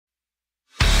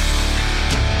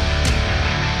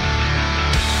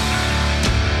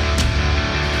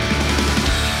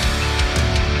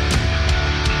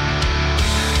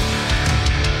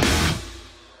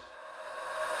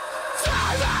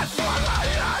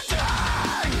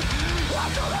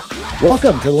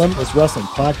Welcome to the Limitless Wrestling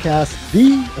Podcast,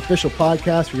 the official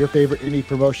podcast for your favorite indie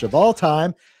promotion of all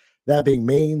time, that being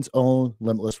Maine's own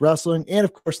Limitless Wrestling, and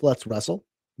of course, Let's Wrestle.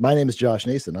 My name is Josh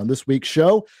Nason. On this week's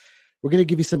show, we're going to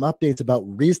give you some updates about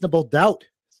Reasonable Doubt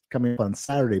coming up on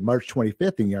Saturday, March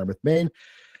 25th in Yarmouth, Maine.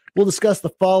 We'll discuss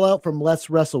the fallout from Let's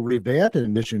Wrestle Revamp in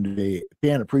addition to the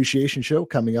fan appreciation show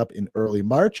coming up in early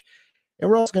March.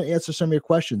 And we're also going to answer some of your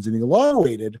questions in the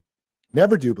long-awaited,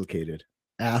 never duplicated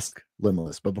Ask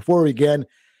Limitless. But before we begin,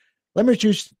 let me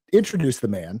introduce the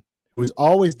man who is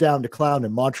always down to clown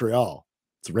in Montreal.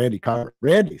 It's Randy Carter.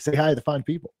 Randy, say hi to the fine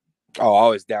people. Oh,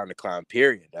 always down to clown,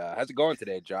 period. How's it going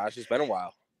today, Josh? It's been a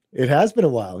while. It has been a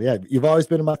while. Yeah, you've always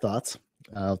been in my thoughts.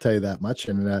 I'll tell you that much.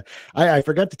 And I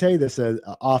forgot to tell you this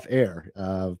off air.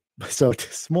 So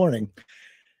this morning,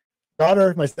 my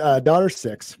daughter's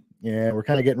 6, and we're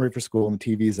kind of getting ready for school, and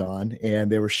the TV's on,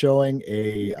 and they were showing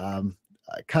a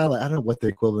kind of, I don't know what the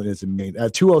equivalent is in Maine,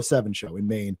 207 show in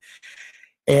Maine,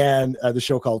 and the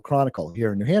show called Chronicle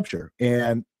here in New Hampshire.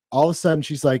 And all of a sudden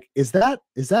she's like, is that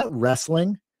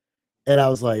wrestling? And I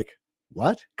was like,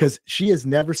 what? Because she has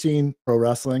never seen pro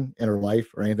wrestling in her life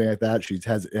or anything like that. It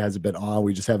hasn't been on.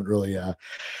 We just haven't really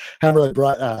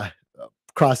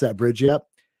crossed that bridge yet.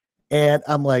 And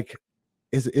I'm like,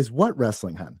 is what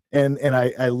wrestling, hon? And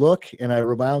I look and I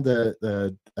rewound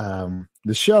the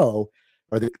show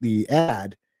or the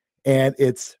ad, and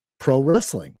it's pro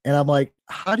wrestling. And I'm like,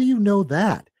 how do you know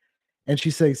that? And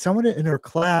she said, someone in her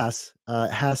class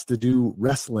has to do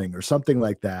wrestling or something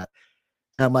like that.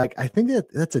 And I'm like, I think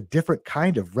that's a different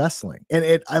kind of wrestling.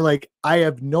 And I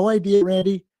have no idea,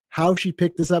 Randy, how she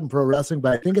picked this up in pro wrestling,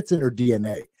 but I think it's in her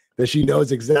DNA that she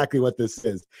knows exactly what this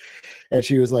is. And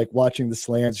she was like watching the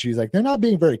slams. She's like, they're not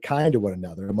being very kind to one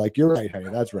another. I'm like, you're right, honey.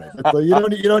 That's right. So you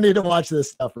don't need to watch this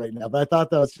stuff right now. But I thought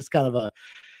that was just kind of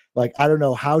I don't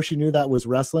know how she knew that was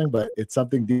wrestling, but it's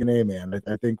something DNA, man.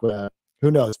 I think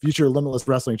who knows? Future Limitless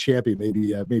Wrestling champion,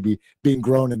 maybe being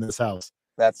grown in this house.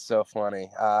 That's so funny.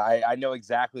 I know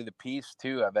exactly the piece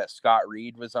too. I bet Scott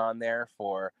Reed was on there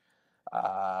for,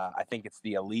 I think it's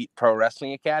the Elite Pro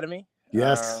Wrestling Academy.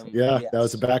 Yes. That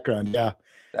was the background. Yeah.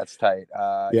 That's tight.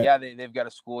 They've got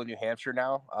a school in New Hampshire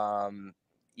now.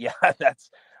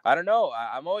 I don't know.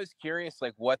 I'm always curious,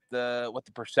 like what the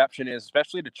perception is,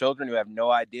 especially to children who have no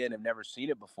idea and have never seen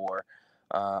it before.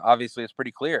 Obviously, it's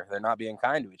pretty clear they're not being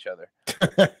kind to each other.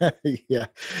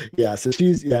 Yeah. So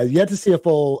she's yet to see a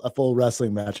full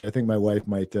wrestling match. I think my wife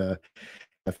might have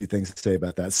a few things to say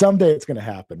about that. Someday it's going to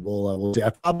happen. We'll see.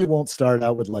 I probably won't start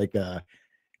out with like a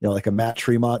Matt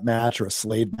Tremont match or a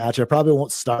Slade match. I probably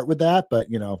won't start with that, but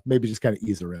maybe just kind of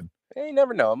ease her in. Hey, you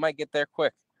never know. It might get there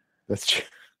quick. That's true.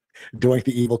 Doink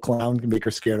the evil clown can make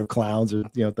her scared of clowns, or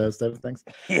those type of things.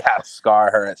 Yeah, scar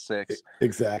her at 6.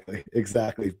 Exactly.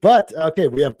 But okay,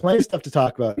 we have plenty of stuff to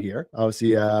talk about here.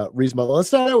 Obviously, reasonable. Let's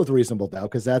start out with Reasonable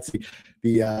Doubt, because that's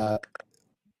the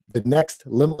next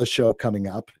Limitless show coming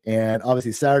up, and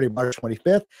obviously Saturday, March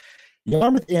 25th,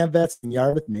 Yarmouth Amvets and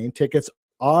Yarmouth, Maine. Tickets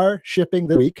are shipping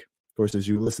this week. Of course, as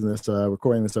you listen to this,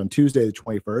 recording this on Tuesday, the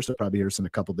 21st, I'll probably hear this in a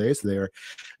couple days. So they are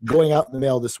going out in the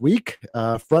mail this week.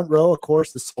 Front row, of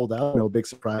course, is sold out. No big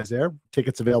surprise there.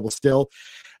 Tickets available still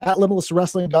at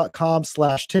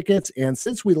limitlesswrestling.com/tickets. And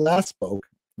since we last spoke,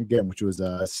 again, which was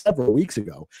several weeks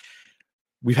ago,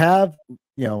 we have,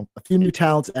 a few new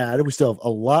talents added. We still have a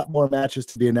lot more matches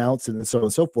to be announced and so on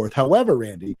and so forth. However,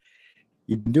 Randy,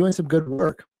 you've been doing some good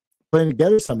work putting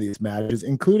together some of these matches,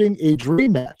 including a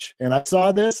dream match. And I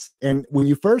saw this, and when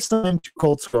you first signed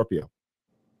Cold Scorpio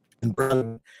and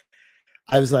Brandon,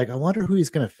 I was like, I wonder who he's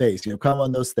going to face, come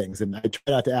on those things. And I try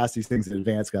not to ask these things in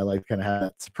advance, because I like to kind of have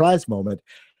that surprise moment.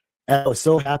 And I was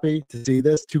so happy to see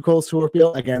this, Cold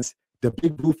Scorpio against the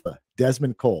Big Boofa,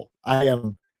 Desmond Cole. I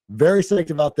am very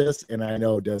psyched about this, and I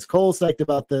know Des Cole's psyched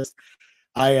about this.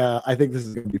 I think this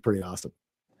is going to be pretty awesome.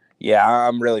 Yeah,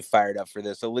 I'm really fired up for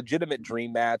this. A legitimate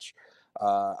dream match,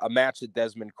 a match that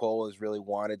Desmond Cole has really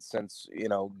wanted since,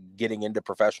 getting into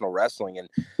professional wrestling. And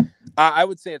I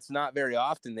would say it's not very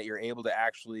often that you're able to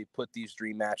actually put these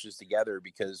dream matches together,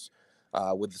 because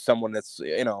with someone that's,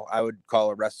 I would call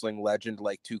a wrestling legend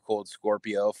like Cold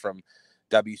Scorpio from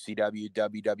WCW,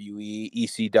 WWE,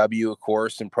 ECW, of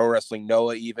course, and Pro Wrestling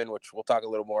Noah even, which we'll talk a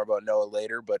little more about Noah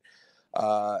later. But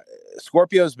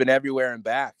Scorpio's been everywhere and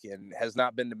back, and has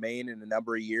not been to Maine in a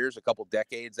number of years, a couple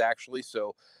decades actually.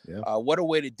 So what a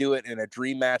way to do it in a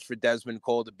dream match for Desmond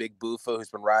Cole, the Big Boofa, who's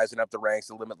been rising up the ranks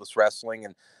of Limitless Wrestling,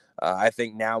 and I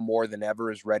think now more than ever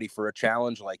is ready for a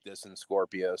challenge like this in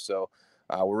Scorpio. So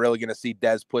we're really going to see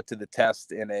Des put to the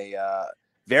test in a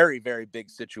very, very big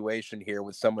situation here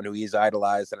with someone who he's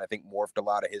idolized and I think morphed a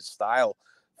lot of his style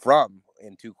from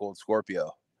in Cold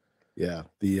Scorpio. Yeah,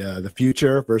 the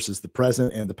future versus the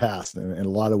present and the past in a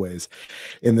lot of ways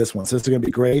in this one. So this is going to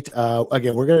be great.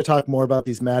 Again, we're going to talk more about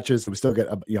these matches. We still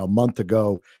got a month to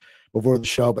go before the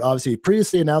show, but obviously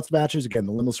previously announced matches. Again,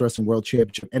 the Limitless Wrestling World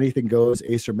Championship, anything goes.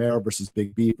 Ace Romero versus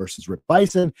Big B versus Rip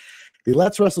Bison. The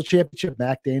Let's Wrestle Championship,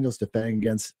 Mac Daniels defending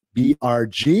against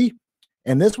BRG.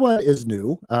 And this one is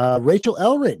new. Rachel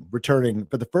Ellering returning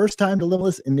for the first time to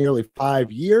Limitless in nearly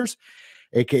 5 years,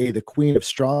 aka the Queen of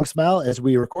Strong Smile. As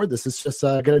we record this, it's just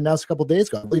got announced a couple days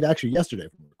ago. I believe actually yesterday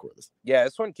when we record this. Yeah,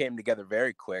 this one came together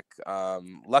very quick.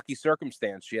 Lucky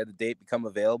circumstance. She had the date become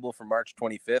available for March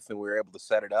 25th, and we were able to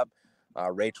set it up.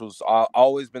 Rachel's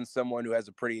always been someone who has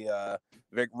a pretty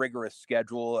rigorous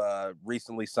schedule.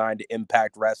 Recently signed to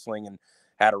Impact Wrestling and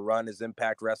had a run as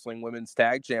Impact Wrestling Women's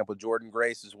Tag Champ with Jordan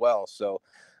Grace as well. So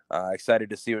excited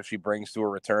to see what she brings to her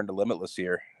return to Limitless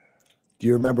here. Do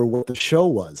you remember what the show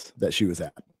was that she was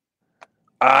at?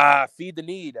 Feed the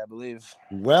Need, I believe.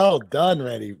 Well done,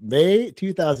 Randy. May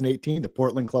 2018, the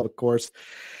Portland Club, of course,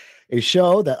 a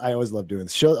show that I always love doing.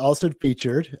 The show also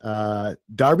featured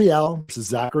Darby Allin versus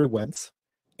Zachary Wentz,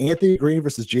 Anthony Green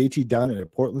versus JT Dunn in a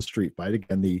Portland street fight.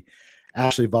 Again, the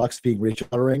Ashley Vox being Rachel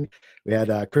Ellering. We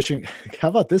had Christian. How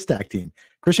about this tag team?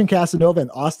 Christian Casanova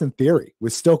and Austin Theory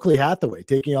with Stokely Hathaway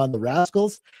taking on the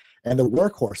Rascals and the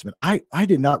Workhorsemen. I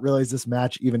did not realize this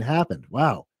match even happened.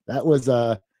 Wow, that was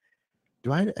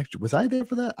was I there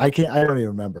for that? I don't even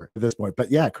remember at this point.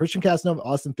 But yeah, Christian Casanova,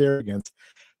 Austin Theory against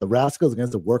the Rascals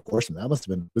against the Workhorsemen. That must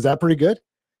have been. Was that pretty good?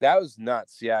 That was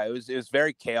nuts. Yeah, it was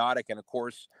very chaotic, and of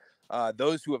course,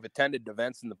 those who have attended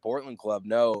events in the Portland Club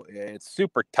know it's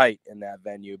super tight in that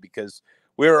venue because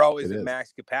we were always at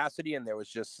max capacity, and there was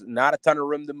just not a ton of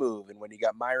room to move. And when you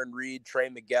got Myron Reed, Trey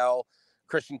Miguel,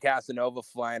 Christian Casanova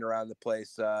flying around the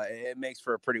place, it makes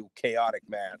for a pretty chaotic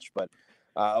match, but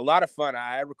a lot of fun.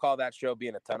 I recall that show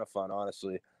being a ton of fun,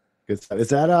 honestly. Good stuff. Is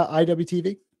that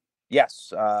IWTV?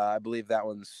 Yes, I believe that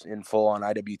one's in full on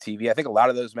IWTV. I think a lot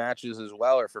of those matches as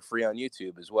well are for free on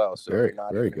YouTube as well. So if you're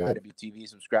not an IWTV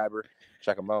subscriber,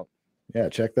 check them out. Yeah,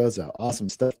 check those out. Awesome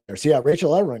stuff there. So yeah,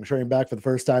 Rachel Ellering training back for the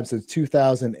first time since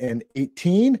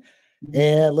 2018.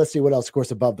 And let's see what else. Of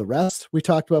course, Above the Rest we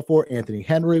talked about before. Anthony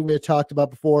Henry we had talked about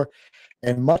before,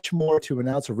 and much more to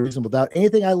announce a Reasonable Doubt.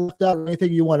 Anything I left out, or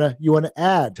anything you want to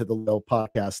add to the little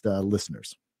podcast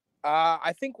listeners?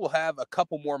 I think we'll have a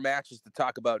couple more matches to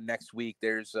talk about next week.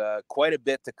 There's quite a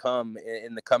bit to come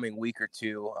in the coming week or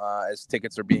two as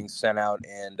tickets are being sent out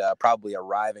and probably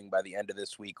arriving by the end of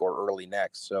this week or early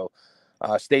next. So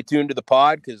stay tuned to the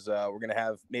pod because we're going to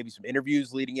have maybe some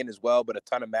interviews leading in as well, but a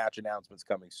ton of match announcements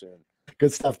coming soon.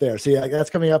 Good stuff there. So yeah, that's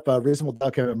coming up. Reasonable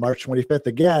Doubt coming March 25th.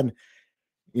 Again,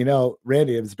 you know,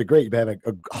 Randy, it's been great. You've had a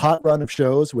hot run of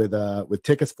shows with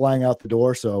tickets flying out the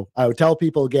door. So I would tell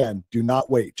people again, do not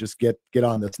wait. Just get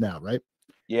on this now, right?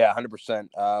 Yeah,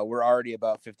 100%. We're already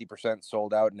about 50%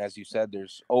 sold out. And as you said,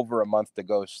 there's over a month to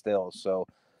go still. So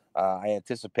I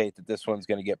anticipate that this one's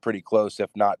going to get pretty close, if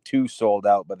not too sold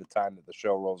out by the time that the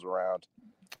show rolls around.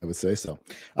 I would say so.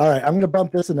 All right, I'm going to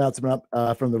bump this announcement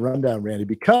up from the rundown, Randy,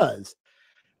 because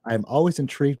I'm always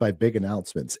intrigued by big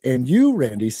announcements. And you,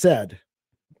 Randy, said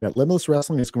that Limitless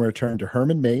Wrestling is going to return to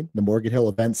Herman, Maine, the Morgan Hill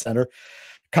Event Center,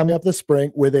 coming up this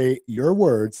spring with your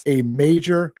words, a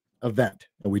major event.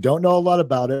 And we don't know a lot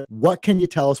about it. What can you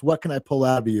tell us? What can I pull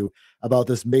out of you about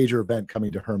this major event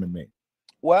coming to Herman, Maine?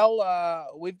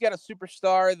 Well, we've got a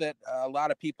superstar that a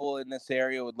lot of people in this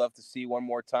area would love to see one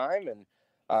more time. And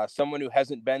someone who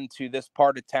hasn't been to this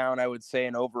part of town, I would say,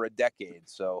 in over a decade.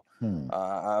 So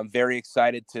I'm very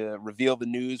excited to reveal the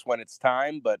news when it's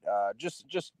time, but just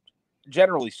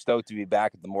generally stoked to be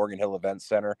back at the Morgan Hill Event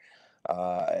Center.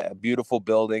 A beautiful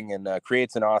building and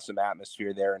creates an awesome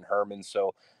atmosphere there in Herman.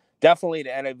 So definitely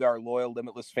to any of our loyal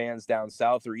Limitless fans down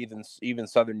south or even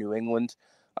Southern New England,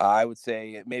 I would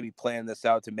say maybe plan this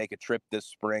out to make a trip this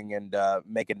spring and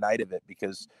make a night of it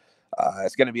because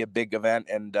it's going to be a big event.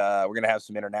 And we're going to have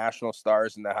some international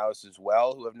stars in the house as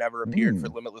well who have never appeared for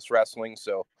Limitless Wrestling.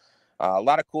 So a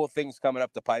lot of cool things coming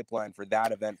up the pipeline for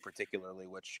that event particularly,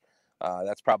 which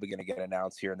that's probably going to get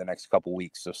announced here in the next couple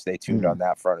weeks. So stay tuned on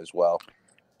that front as well.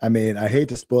 I mean, I hate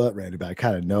to spoil it, Randy, but I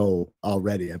kind of know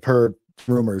already. I've heard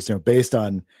rumors, based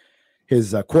on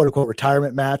his quote unquote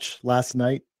retirement match last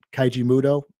night, Kaiji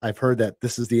Muto. I've heard that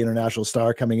this is the international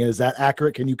star coming in. Is that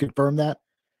accurate? Can you confirm that?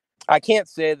 I can't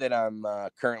say that I'm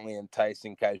currently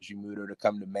enticing Kaiji Muto to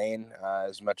come to Maine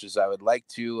as much as I would like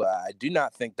to. I do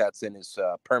not think that's in his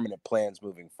permanent plans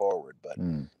moving forward, but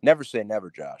never say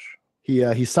never, Josh.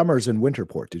 He summers in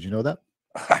Winterport. Did you know that?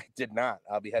 I did not.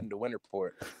 I'll be heading to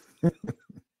Winterport.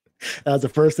 That's the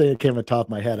first thing that came on top of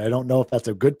my head. I don't know if that's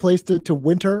a good place to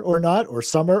winter or not, or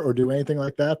summer, or do anything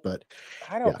like that. But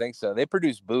I don't yeah, think so. They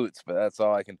produce boots, but that's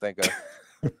all I can think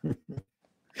of.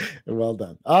 well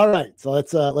done. All right, so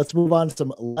let's move on to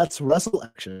some Let's Wrestle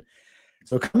action.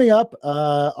 So coming up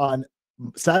on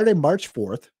Saturday, March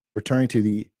 4th, returning to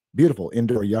the beautiful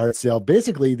indoor yard sale,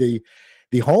 basically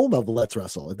the home of Let's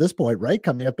Wrestle at this point, right?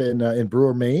 Coming up in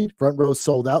Brewer, Maine. Front row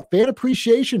sold out. Fan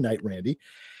appreciation night, Randy.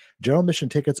 General admission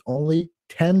tickets only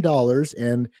 $10.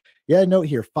 And yeah, note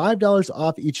here, $5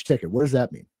 off each ticket. What does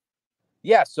that mean?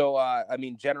 Yeah, so I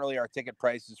mean, generally our ticket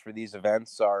prices for these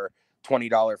events are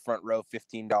 $20 front row,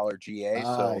 $15 GA. I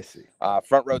So see.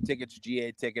 front row tickets,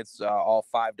 GA tickets, all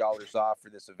 $5 off for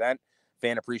this event,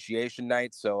 fan appreciation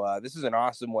night. So this is an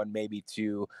awesome one, maybe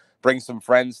to bring some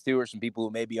friends to, or some people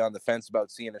who may be on the fence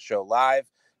about seeing a show live.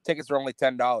 Tickets are only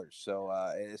 $10, so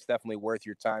it's definitely worth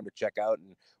your time to check out.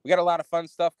 And we got a lot of fun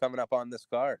stuff coming up on this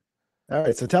card. All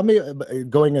right, so tell me,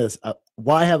 going as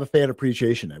why have a fan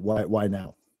appreciation night? Why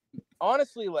now?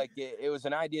 Honestly, like it was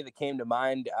an idea that came to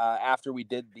mind after we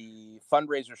did the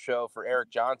fundraiser show for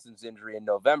Eric Johnson's injury in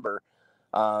November.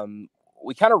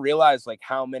 We kind of realized like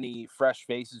how many fresh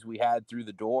faces we had through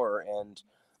the door, and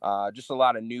just a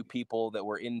lot of new people that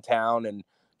were in town and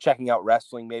checking out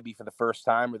wrestling maybe for the first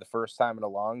time or the first time in a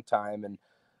long time.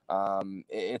 And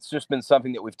it's just been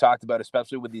something that we've talked about,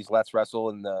 especially with these Let's Wrestle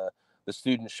and the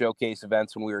student showcase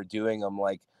events when we were doing them.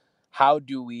 Like, how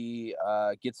do we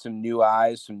get some new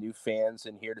eyes, some new fans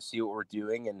in here to see what we're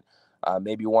doing, and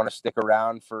maybe want to stick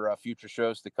around for future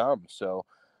shows to come. So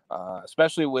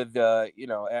especially with,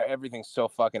 everything's so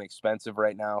fucking expensive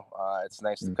right now. It's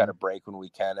nice to kind of break when we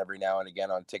can every now and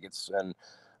again on tickets, and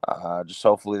just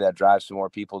hopefully that drives some more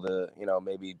people to,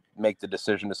 maybe make the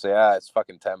decision to say, it's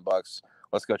fucking $10.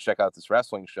 Let's go check out this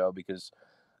wrestling show, because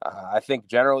I think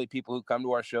generally people who come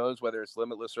to our shows, whether it's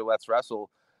Limitless or Let's Wrestle,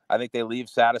 I think they leave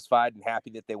satisfied and happy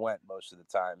that they went most of the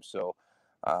time. So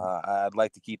I'd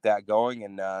like to keep that going,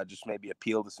 and just maybe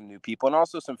appeal to some new people, and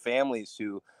also some families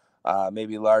who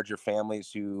maybe larger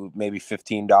families who maybe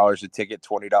 $15 a ticket,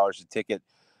 $20 a ticket.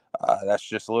 That's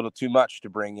just a little too much to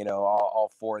bring,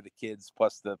 all four of the kids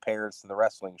plus the parents to the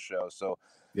wrestling show. So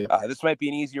this might be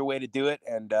an easier way to do it,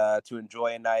 and to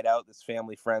enjoy a night out that's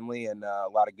family friendly, and a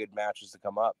lot of good matches to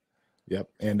come up. Yep.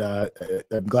 And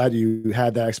I'm glad you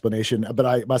had that explanation, but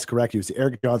I must correct you. It's the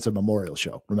Eric Johnson Memorial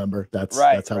Show. Remember, that's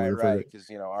how we refer to it. Because,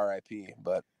 RIP,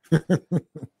 but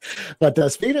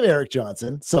but speaking of Eric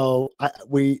Johnson, so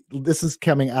this is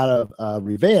coming out of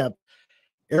Revamp.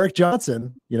 Eric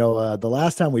Johnson, the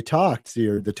last time we talked,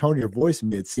 the tone of your voice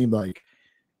made it seem like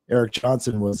Eric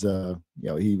Johnson was,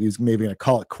 he was maybe going to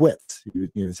call it quits.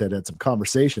 He said had some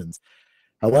conversations.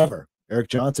 However, Eric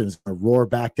Johnson is going to roar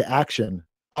back to action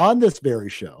on this very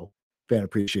show, Fan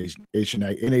Appreciation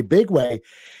Night, in a big way,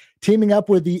 teaming up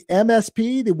with the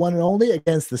MSP, the one and only,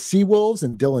 against the Seawolves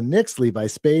and Dylan Nix, Levi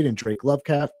Spade, and Drake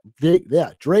Lovecraft.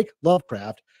 Drake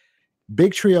Lovecraft.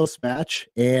 Big trios match,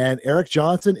 and Eric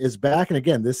Johnson is back. And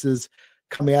again, this is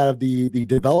coming out of the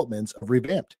developments of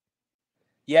Revamped.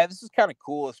 Yeah, this is kind of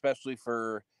cool, especially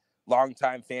for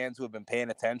longtime fans who have been paying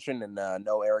attention and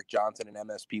know Eric Johnson and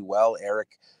MSP well.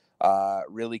 Eric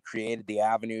really created the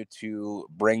avenue to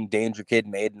bring Danger Kid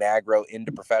and Aiden Agro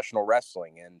into professional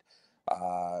wrestling, and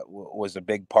was a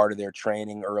big part of their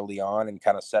training early on, and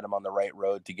kind of set them on the right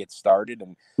road to get started.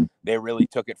 And they really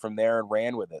took it from there and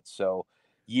ran with it. So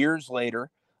years later,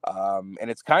 and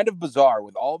it's kind of bizarre,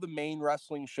 with all the main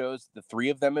wrestling shows the three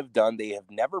of them have done, they have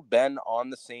never been on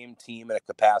the same team in a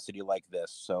capacity like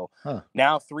this. So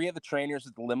now three of the trainers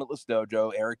at the Limitless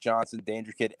Dojo, Eric Johnson,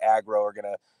 Danger Kid, Agro, are going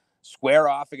to square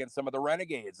off against some of the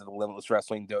renegades of the Limitless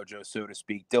Wrestling Dojo, so to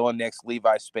speak. Dylan Nix,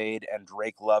 Levi Spade, and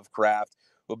Drake Lovecraft,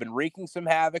 who have been wreaking some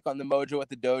havoc on the Mojo at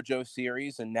the Dojo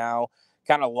series, and now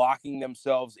kind of locking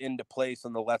themselves into place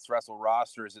on the Let's Wrestle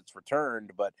roster as it's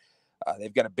returned. But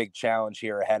they've got a big challenge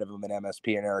here ahead of them in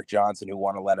MSP and Eric Johnson, who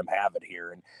want to let him have it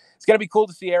here. And it's going to be cool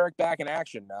to see Eric back in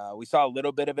action. We saw a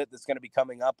little bit of it that's going to be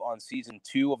coming up on season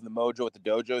 2 of the Mojo at the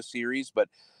Dojo series, but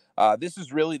this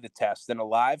is really the test in a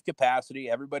live capacity.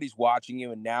 Everybody's watching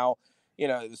you, and now,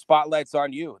 the spotlight's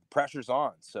on you. The pressure's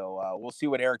on. So we'll see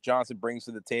what Eric Johnson brings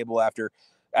to the table after.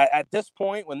 At this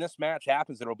point, when this match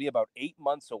happens, it'll be about 8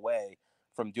 months away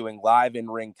from doing live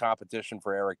in-ring competition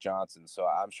for Eric Johnson. So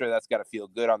I'm sure that's got to feel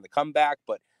good on the comeback,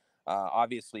 but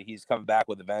obviously he's coming back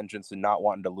with a vengeance and not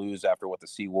wanting to lose after what the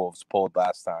Seawolves pulled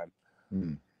last time.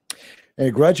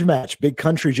 A grudge match, Big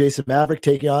Country Jason Maverick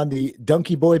taking on the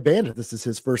Donkey Boy Bandit. This is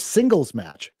his first singles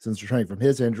match since returning from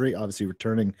his injury, obviously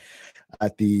returning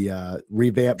at the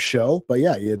Revamp show. But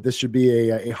yeah, this should be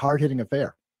a hard-hitting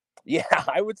affair. Yeah,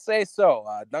 I would say so.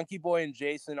 Donkey Boy and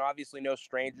Jason, obviously no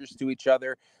strangers to each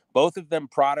other. Both of them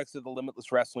products of the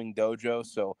Limitless Wrestling Dojo.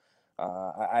 So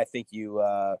I think you,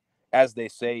 as they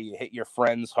say, you hit your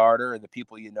friends harder and the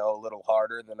people you know a little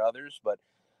harder than others. But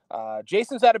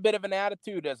Jason's had a bit of an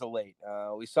attitude as of late.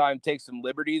 We saw him take some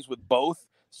liberties with both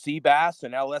Seabass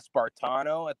and LS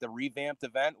Bartano at the revamped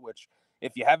event, which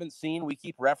if you haven't seen, we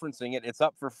keep referencing it. It's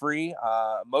up for free.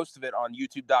 Most of it on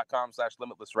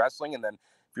youtube.com/limitless wrestling. And then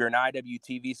if you're an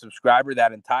IWTV subscriber,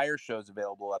 that entire show is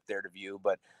available up there to view.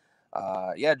 But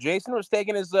yeah, Jason was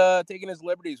taking his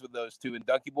liberties with those two, and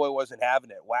Donkey Boy wasn't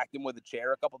having it. Whacked him with a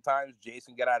chair a couple times.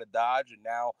 Jason got out of dodge, and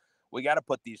now we got to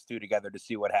put these two together to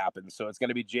see what happens. So it's going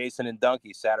to be Jason and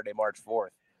Donkey Saturday, March 4th.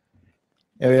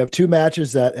 And we have two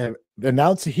matches that have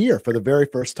announced here for the very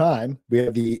first time. We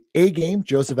have the A game,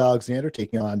 Joseph Alexander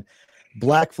taking on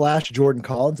Black Flash, Jordan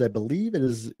Collins. I believe it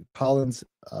is Collins'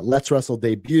 Let's Wrestle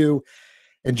debut.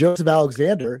 And Joseph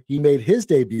Alexander, he made his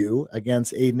debut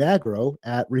against Aiden Agro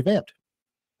at Revamped.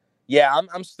 Yeah,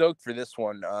 I'm stoked for this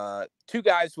one. Two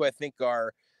guys who I think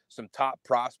are some top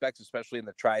prospects, especially in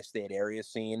the tri-state area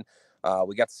scene.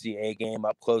 We got to see A game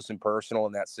up close and personal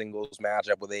in that singles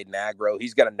matchup with Aiden Agro.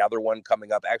 He's got another one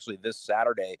coming up actually this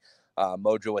Saturday,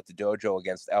 Mojo at the Dojo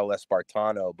against LS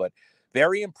Bartano. But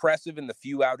very impressive in the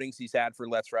few outings he's had for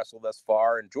Let's Wrestle thus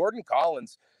far. And Jordan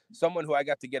Collins, someone who I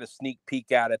got to get a sneak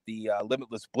peek at the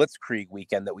Limitless Blitzkrieg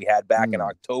weekend that we had back in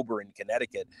October in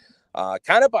Connecticut.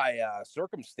 Kind of by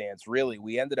circumstance, really.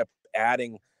 We ended up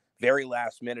adding very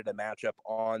last minute a matchup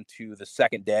on to the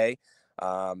second day.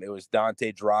 It was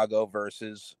Dante Drago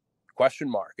versus question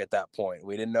mark at that point.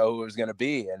 We didn't know who it was going to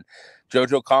be. And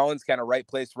JoJo Collins, kind of right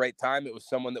place, right time. It was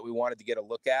someone that we wanted to get a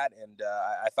look at. And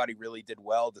I thought he really did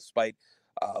well despite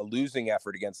a losing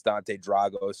effort against Dante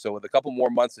Drago. So with a couple more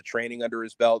months of training under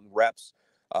his belt and reps,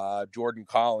 Jordan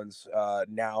Collins,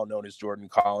 now known as Jordan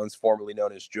Collins, formerly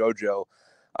known as JoJo,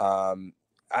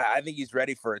 I think he's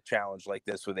ready for a challenge like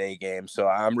this with A game. So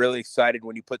I'm really excited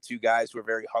when you put two guys who are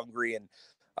very hungry and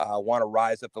want to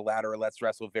rise up the ladder or Let's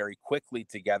Wrestle very quickly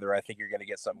together. I think you're going to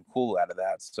get something cool out of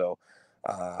that. So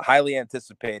highly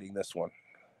anticipating this one.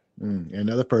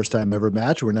 Another first time ever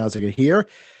match. We're announcing it here.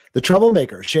 The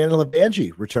Troublemaker, Shannon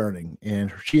Levangie, returning,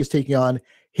 and she is taking on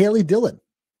Haley Dillon.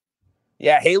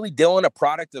 Yeah, Haley Dillon, a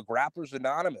product of Grapplers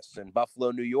Anonymous in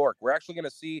Buffalo, New York. We're actually going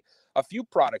to see a few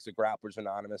products of Grapplers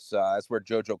Anonymous. That's where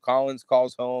JoJo Collins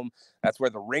calls home. That's where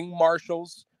the Ring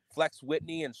Marshals, Flex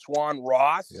Whitney and Swan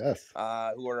Ross,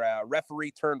 who are a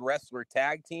referee turned wrestler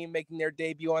tag team, making their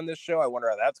debut on this show. I wonder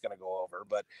how that's going to go over.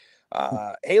 But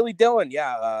Haley Dillon,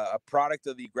 a product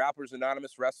of the Grapplers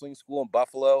Anonymous Wrestling School in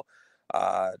Buffalo.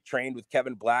 Trained with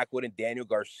Kevin Blackwood and Daniel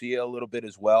Garcia a little bit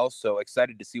as well. So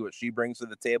excited to see what she brings to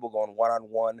the table, going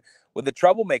one-on-one with the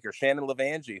Troublemaker, Shannon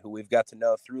Levangie, who we've got to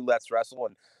know through Let's Wrestle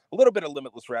and a little bit of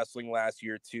Limitless Wrestling last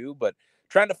year too, but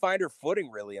trying to find her footing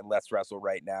really in Let's Wrestle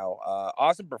right now.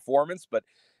 Awesome performance, but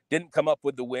didn't come up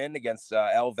with the win against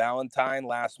Elle Valentine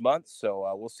last month.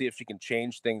 So we'll see if she can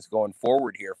change things going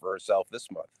forward here for herself this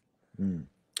month.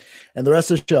 And the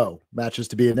rest of the show, matches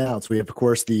to be announced. We have, of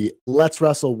course, the Let's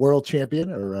Wrestle World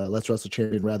Champion, or Let's Wrestle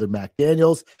Champion, rather, Mac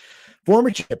Daniels. Former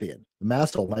champion, the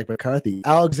Master Mike McCarthy.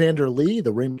 Alexander Lee,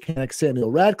 the ring mechanic Samuel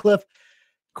Radcliffe.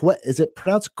 Is it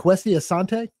pronounced Kwesi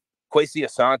Asante? Kwesi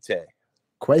Asante.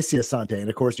 Kwesi Asante. And,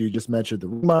 of course, you just mentioned the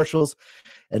ring marshals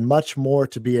and much more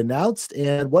to be announced.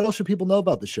 And what else should people know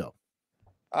about the show?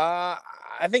 I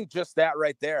think just that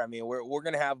right there. I mean, we're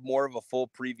going to have more of a full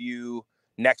preview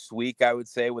next week, I would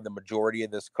say, with the majority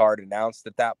of this card announced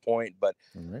at that point. But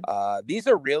these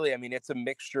are really, I mean, it's a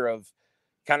mixture of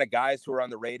kind of guys who are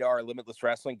on the radar, Limitless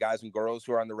Wrestling, guys and girls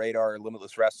who are on the radar,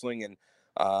 Limitless Wrestling,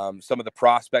 and some of the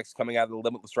prospects coming out of the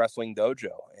Limitless Wrestling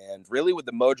Dojo. And really with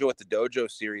the Mojo at the Dojo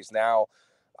series now,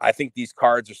 I think these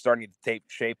cards are starting to take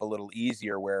shape a little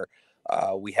easier, where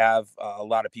we have a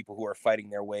lot of people who are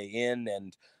fighting their way in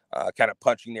and kind of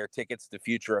punching their tickets to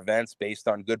future events based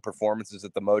on good performances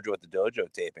at the Mojo at the Dojo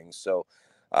tapings. So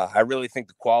I really think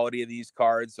the quality of these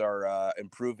cards are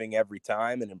improving every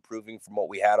time and improving from what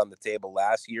we had on the table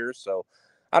last year. So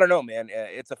I don't know, man,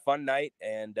 it's a fun night,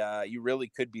 and you really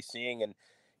could be seeing, and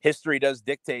history does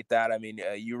dictate that. I mean,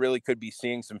 you really could be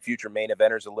seeing some future main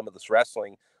eventers of Limitless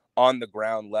Wrestling on the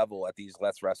ground level at these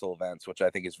Let's Wrestle events, which I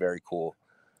think is very cool.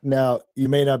 Now, you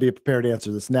may not be prepared to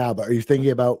answer this now, but are you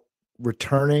thinking about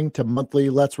returning to monthly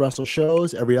Let's Wrestle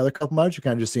shows every other couple months? You're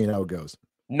kind of just seeing how it goes.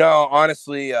 No,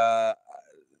 honestly,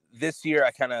 this year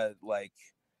I kind of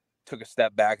took a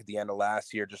step back at the end of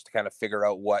last year just to kind of figure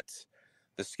out what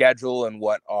the schedule and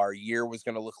what our year was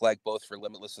going to look like, both for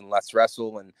Limitless and Let's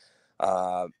Wrestle. And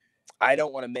I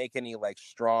don't want to make any like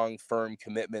strong, firm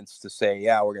commitments to say,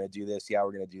 yeah, we're going to do this. Yeah,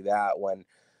 we're going to do that. When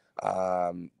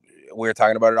we were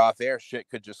talking about it off air, shit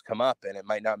could just come up and it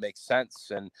might not make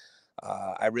sense. And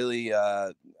I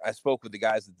spoke with the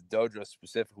guys at the dojo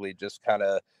specifically, just kind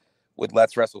of with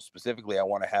Let's Wrestle specifically. I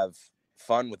want to have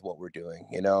fun with what we're doing,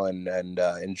 and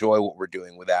enjoy what we're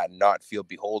doing with that, and not feel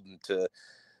beholden to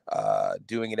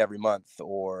doing it every month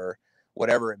or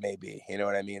whatever it may be. You know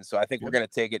what I mean? So I think we're going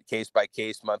to take it case by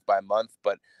case, month by month.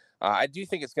 But I do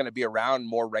think it's going to be around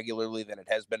more regularly than it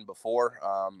has been before.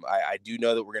 I do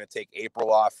know that we're going to take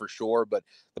April off for sure, but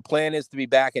the plan is to be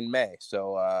back in May.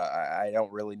 So I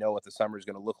don't really know what the summer is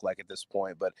going to look like at this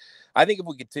point. But I think if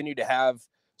we continue to have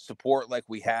support like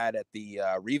we had at the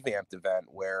revamped event,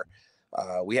 where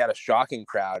we had a shocking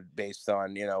crowd based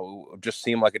on, just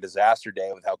seemed like a disaster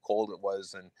day with how cold it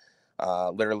was, and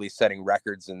literally setting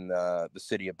records in the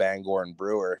city of Bangor and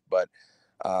Brewer. But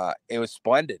it was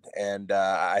splendid. And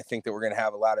I think that we're going to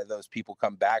have a lot of those people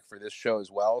come back for this show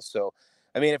as well. So,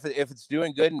 I mean, if it's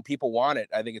doing good and people want it,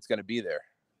 I think it's going to be there.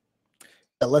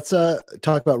 Let's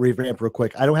talk about revamp real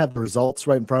quick. I don't have the results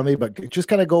right in front of me, but just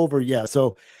kind of go over. Yeah.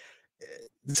 So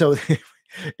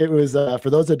it was, for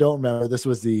those that don't remember, this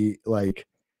was the like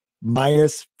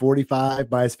minus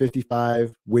 45, minus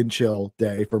 55 wind chill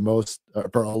day for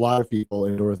for a lot of people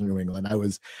in northern New England. I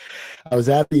was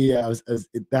at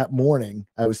that morning,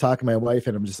 I was talking to my wife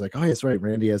and I'm just like, oh, yes, right.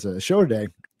 Randy has a show today.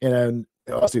 And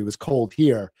also it was cold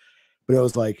here, but it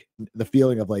was like the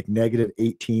feeling of like negative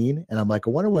 18. And I'm like, I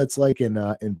wonder what it's like in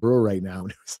Brewer right now.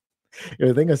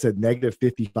 And I think I said negative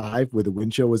 55 where the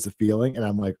wind chill was the feeling. And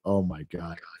I'm like, oh my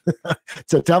God.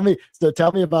 So tell me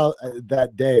about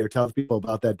that day, or tell people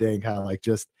about that day and kind of like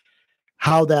just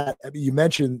how that, I mean, you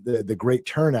mentioned the great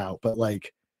turnout, but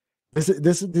like this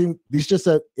just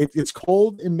it's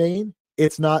cold in Maine.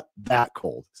 It's not that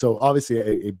cold. So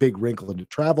obviously a big wrinkle into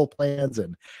travel plans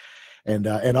and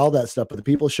all that stuff, but the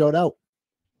people showed out.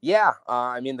 Yeah.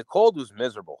 I mean, the cold was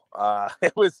miserable.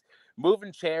 It was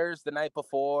moving chairs the night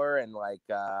before and like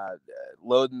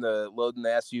loading the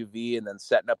SUV and then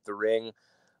setting up the ring.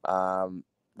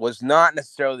 Was not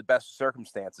necessarily the best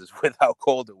circumstances with how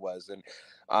cold it was. And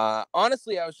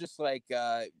honestly, I was just like,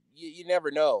 you never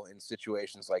know in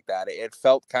situations like that. It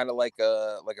felt kind of like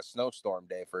a snowstorm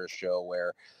day for a show,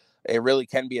 where it really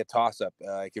can be a toss up.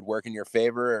 It could work in your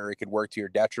favor or it could work to your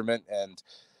detriment. And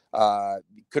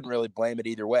you couldn't really blame it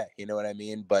either way. You know what I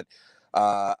mean? But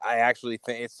I actually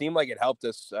think it seemed like it helped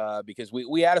us because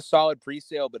we had a solid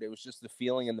pre-sale, but it was just the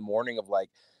feeling in the morning of like,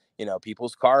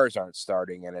 people's cars aren't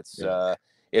starting, and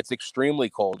it's extremely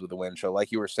cold with the wind chill.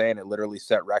 Like you were saying, it literally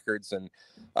set records, and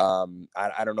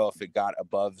I don't know if it got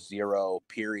above 0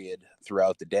 period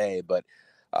throughout the day, but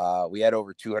we had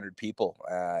over 200 people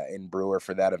in Brewer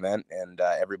for that event, and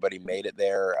everybody made it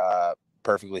there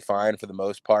perfectly fine for the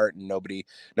most part, and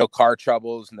no car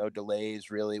troubles, no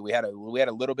delays really. We had a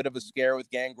little bit of a scare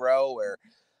with Gangrel, where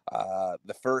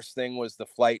the first thing was the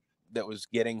flight that was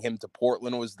getting him to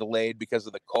Portland was delayed because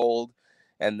of the cold.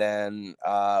 And then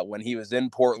when he was in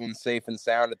Portland safe and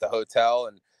sound at the hotel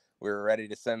and we were ready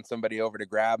to send somebody over to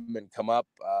grab him and come up,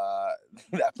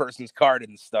 that person's car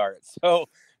didn't start. So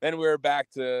then we were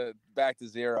back to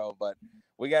 0, but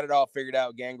we got it all figured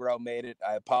out. Gangrel made it.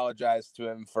 I apologize to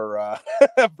him for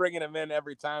bringing him in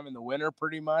every time in the winter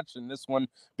pretty much, and this one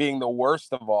being the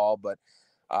worst of all. But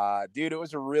dude, it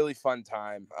was a really fun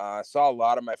time. I saw a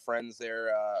lot of my friends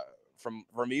there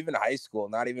from even high school,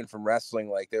 not even from wrestling.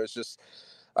 Like there was just,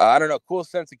 I don't know, cool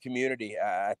sense of community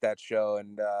at that show.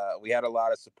 And we had a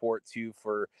lot of support too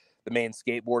for the Maine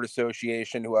Skateboard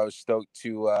Association, who I was stoked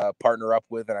to partner up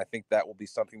with. And I think that will be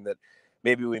something that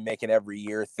maybe we make an every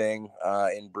year thing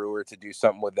in Brewer, to do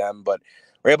something with them. But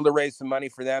we're able to raise some money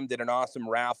for them, did an awesome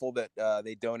raffle that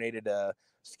they donated a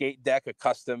skate deck, a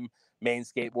custom Maine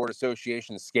Skateboard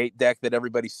Association skate deck that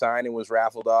everybody signed and was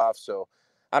raffled off. So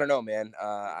I don't know, man.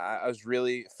 I was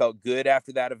really felt good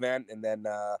after that event. And then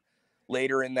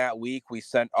later in that week, we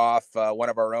sent off one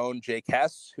of our own, Jake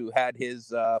Hess, who had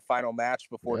his final match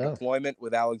before deployment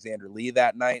with Alexander Lee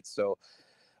that night. So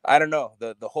I don't know,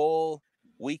 the whole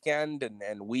weekend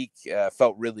and week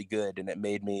felt really good, and it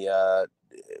made me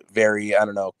very, I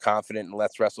don't know, confident in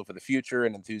Let's Wrestle for the future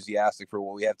and enthusiastic for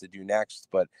what we have to do next.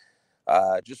 But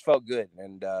just felt good,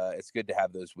 and it's good to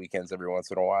have those weekends every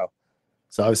once in a while.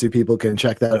 So obviously people can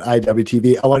check that at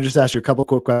IWTV. I want to just ask you a couple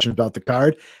quick questions about the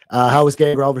card. How was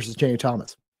Gangrel versus Chaney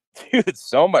Thomas? Dude, it's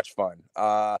so much fun.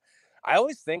 I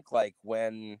always think like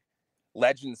when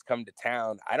legends come to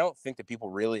town, I don't think that people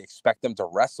really expect them to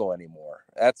wrestle anymore.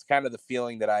 That's kind of the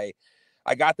feeling that I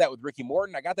got that with Ricky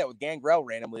Morton. I got that with Gangrel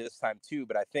randomly this time too,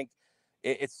 but I think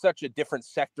it's such a different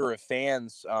sector of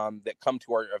fans that come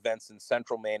to our events in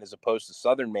Central Maine as opposed to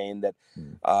Southern Maine that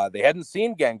they hadn't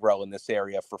seen Gangrel in this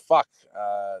area for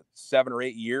 7 or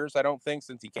 8 years, I don't think,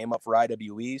 since he came up for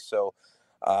IWE. So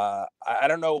I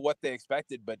don't know what they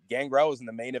expected, but Gangrel was in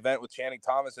the main event with Channing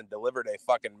Thomas and delivered a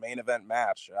fucking main event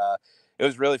match. It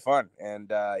was really fun,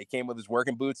 and he came with his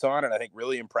working boots on, and I think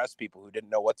really impressed people who didn't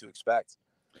know what to expect.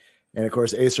 And of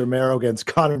course, Ace Romero against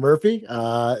Connor Murphy.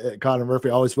 Connor Murphy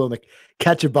always willing to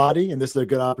catch a body, and this is a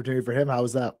good opportunity for him. How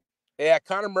was that? Yeah,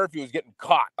 Connor Murphy was getting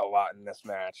caught a lot in this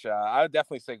match. I would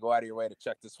definitely say go out of your way to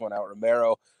check this one out.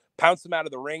 Romero pounced him out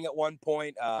of the ring at one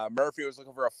point. Murphy was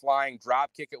looking for a flying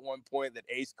drop kick at one point that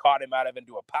Ace caught him out of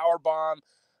into a power bomb.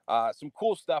 Some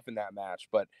cool stuff in that match,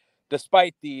 but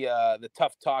despite the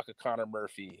tough talk of Connor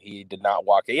Murphy, he did not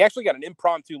walk. He actually got an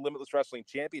impromptu Limitless Wrestling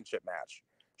Championship match,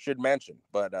 should mention,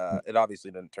 but it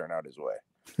obviously didn't turn out his way.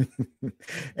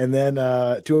 And then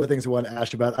two other things I want to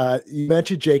ask you about. You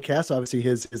mentioned Jake Hess, obviously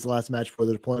his last match before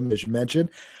the deployment, as you mentioned.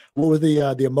 What were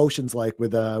the emotions like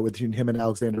with him and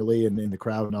Alexander Lee and in the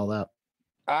crowd and all that?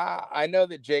 I know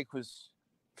that Jake was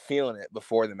feeling it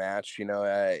before the match,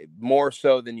 more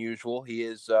so than usual. He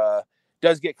is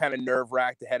does get kind of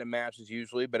nerve-wracked ahead of matches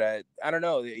usually, but I don't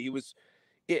know. He was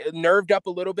nerved up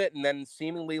a little bit, and then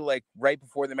seemingly like right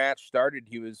before the match started,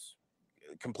 he was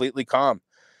completely calm.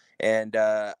 And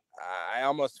I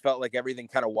almost felt like everything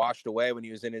kind of washed away when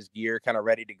he was in his gear, kind of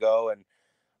ready to go. And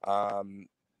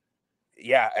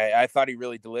I thought he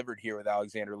really delivered here with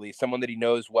Alexander Lee, someone that he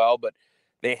knows well, but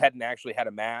they hadn't actually had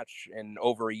a match in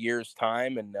over a year's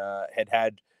time and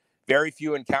had very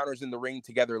few encounters in the ring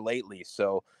together lately.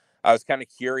 So I was kind of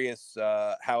curious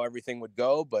how everything would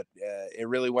go, but it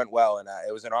really went well. And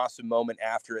it was an awesome moment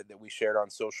after it that we shared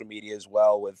on social media as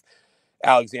well with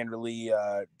Alexander Lee,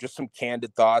 just some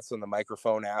candid thoughts on the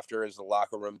microphone after as the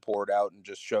locker room poured out and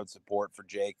just showed support for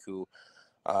Jake, who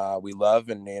we love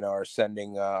and are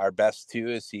sending our best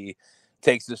to as he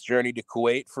takes this journey to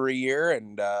Kuwait for a year,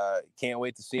 and can't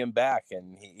wait to see him back.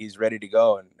 And he's ready to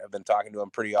go. And I've been talking to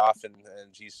him pretty often,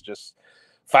 and he's just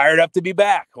fired up to be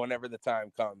back whenever the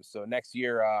time comes. So next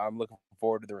year, I'm looking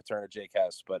forward to the return of Jake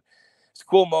Hess. But it's a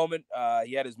cool moment.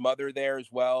 He had his mother there as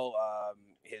well,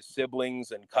 his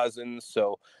siblings and cousins.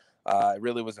 So it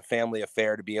really was a family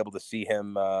affair to be able to see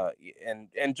him.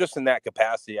 And just in that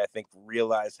capacity, I think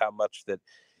realize how much that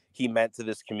he meant to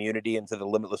this community and to the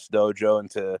Limitless Dojo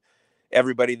and to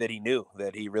everybody that he knew,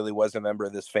 that he really was a member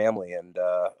of this family. And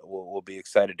we'll be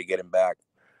excited to get him back.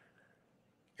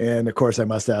 And of course, I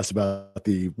must ask about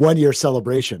the 1-year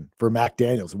celebration for Mac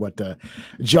Daniels, what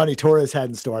Johnny Torres had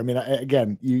in store. I mean,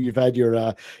 again, you've had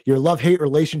your love-hate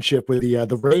relationship with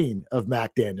the reign of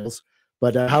Mac Daniels,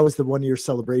 but how was the 1-year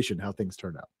celebration? How things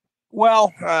turned out?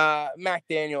 Well, Mac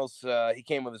Daniels, he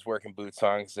came with his working boots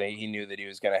on, so he knew that he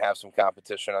was going to have some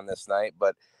competition on this night,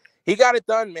 but he got it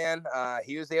done, man.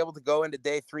 He was able to go into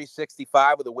day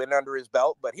 365 with a win under his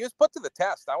belt, but he was put to the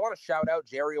test. I want to shout out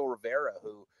Jerry Rivera,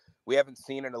 who we haven't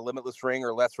seen in a Limitless ring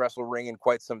or Let's Wrestle ring in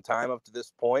quite some time up to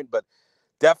this point, but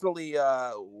definitely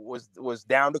was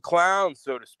down to clown,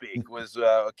 so to speak.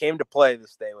 Came to play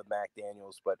this day with Mac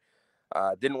Daniels, but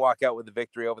didn't walk out with the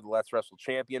victory over the Let's Wrestle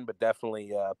champion, but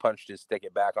definitely punched his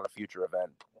ticket back on a future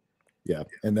event. Yeah.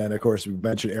 And then, of course, we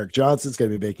mentioned Eric Johnson's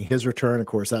going to be making his return. Of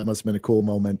course, that must have been a cool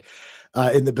moment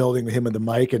in the building with him and the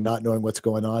mic and not knowing what's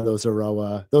going on. Those are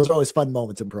always fun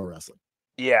moments in pro wrestling.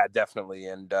 Yeah, definitely.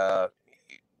 And,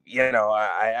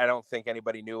 I don't think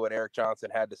anybody knew what Eric Johnson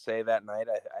had to say that night.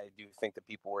 I do think that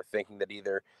people were thinking that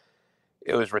either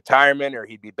it was retirement or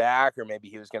he'd be back, or maybe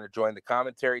he was going to join the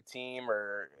commentary team,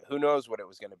 or who knows what it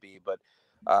was going to be. But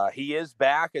he is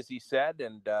back, as he said,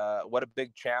 and what a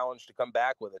big challenge to come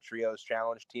back with, a trios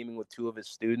challenge, teaming with 2 of his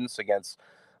students against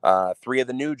 3 of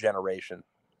the new generation.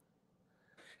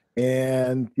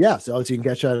 And yeah, so you can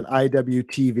catch that on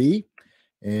IWTV.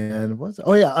 And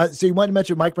so you wanted to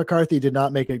mention Mike McCarthy did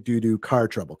not make it due to car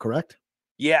trouble, correct?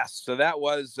 Yes, so that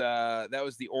was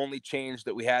the only change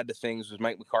that we had to things, was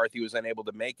Mike McCarthy was unable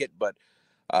to make it, but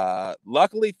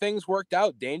luckily things worked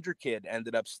out. Danger Kid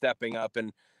ended up stepping up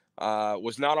and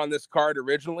was not on this card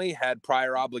originally, had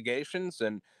prior obligations,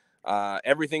 and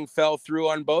everything fell through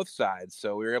on both sides.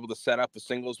 So we were able to set up a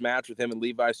singles match with him and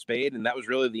Levi Spade, and that was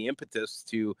really the impetus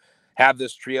to have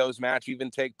this trios match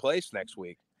even take place next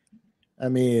week. I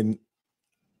mean,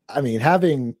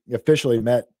 having officially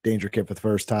met Danger Kid for the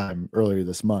first time earlier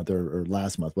this month or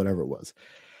last month, whatever it was,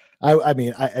 I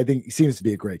think he seems to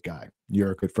be a great guy.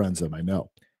 You're good friends with him, I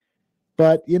know.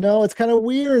 But, it's kind of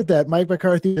weird that Mike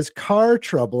McCarthy has car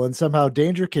trouble and somehow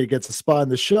Danger Kid gets a spot in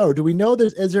the show. Do we know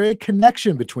is there a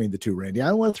connection between the two, Randy? I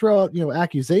don't want to throw out,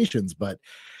 accusations, but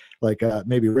like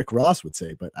maybe Rick Ross would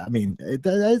say. But I mean,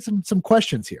 there's some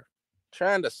questions here.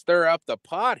 Trying to stir up the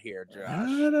pot here, Josh. I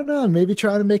don't know. Maybe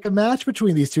trying to make a match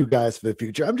between these two guys for the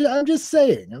future. I'm just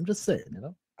saying. You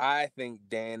know. I think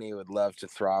Danny would love to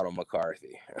throttle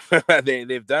McCarthy.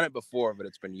 They've done it before, but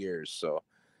it's been years. So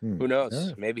who knows?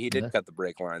 Yeah. Maybe he did cut the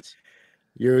brake lines.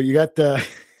 You got the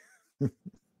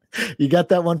you got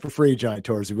that one for free, Giant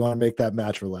Tours. If you want to make that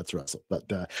match for Let's Wrestle. But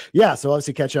yeah, so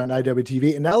obviously catch you on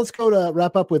IWTV. And now let's go to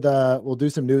wrap up with we'll do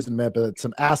some news in a minute, but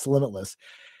some Ask Limitless.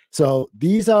 So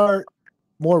these are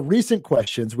more recent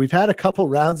questions. We've had a couple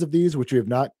rounds of these, which we have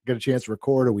not got a chance to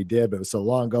record, or we did, but it was so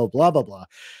long ago, blah, blah, blah.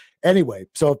 Anyway,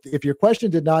 so if your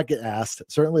question did not get asked,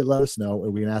 certainly let us know,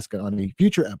 and we can ask it on a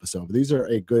future episode. But these are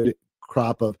a good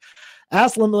crop of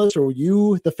Ask Limitless, or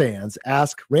you, the fans,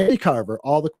 ask Randy Carver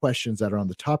all the questions that are on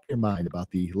the top of your mind about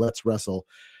the Let's Wrestle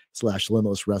 /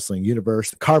 Limitless Wrestling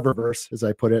universe, the Carververse, as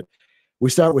I put it.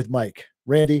 We start with Mike.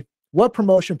 Randy, what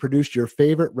promotion produced your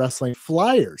favorite wrestling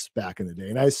flyers back in the day?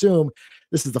 And I assume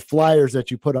this is the flyers that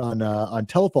you put on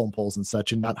telephone poles and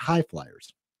such, and not high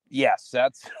flyers. Yes,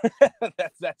 that's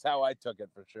that's how I took it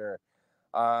for sure.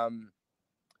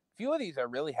 Few of these I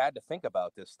really had to think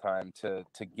about this time to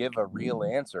give a real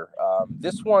answer.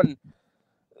 This one,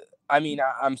 I mean,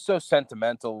 I'm so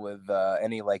sentimental with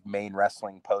any like main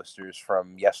wrestling posters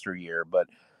from yesteryear, but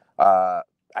I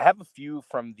have a few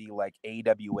from the like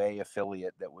AWA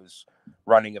affiliate that was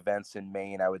running events in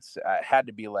Maine. I had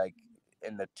to be like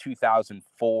in the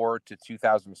 2004 to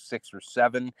 2006 or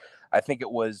 7. I think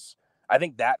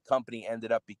that company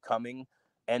ended up becoming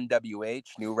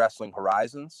NWH, New Wrestling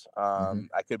Horizons.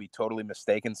 I could be totally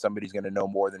mistaken. Somebody's going to know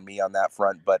more than me on that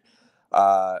front, but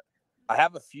I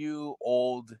have a few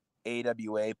old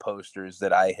AWA posters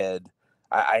that I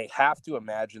have to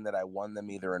imagine that I won them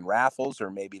either in raffles, or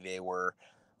maybe they were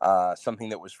something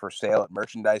that was for sale at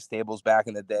merchandise tables back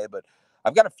in the day. But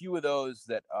I've got a few of those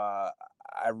that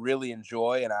I really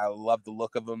enjoy, and I love the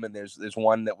look of them. And there's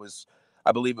one that was,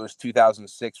 I believe it was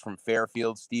 2006 from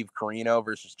Fairfield, Steve Corino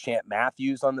versus Champ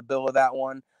Matthews on the bill of that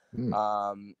one.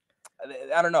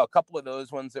 I don't know, a couple of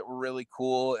those ones that were really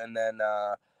cool. And then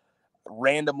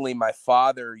randomly, my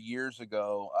father years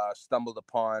ago stumbled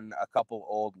upon a couple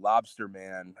old Lobster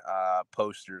Man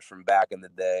posters from back in the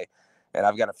day. And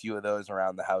I've got a few of those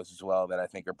around the house as well that I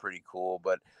think are pretty cool.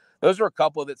 But those are a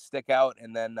couple that stick out.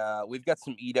 And then we've got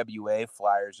some EWA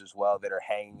flyers as well that are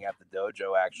hanging at the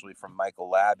dojo, actually, from Michael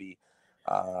Labby.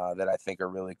 That I think are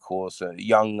really cool. So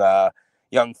young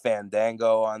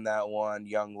Fandango on that one,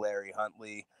 young Larry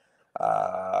Huntley.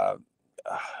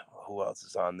 Who else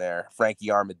is on there?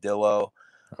 Frankie Armadillo.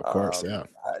 Of course,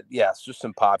 yeah, it's just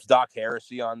some pops. Doc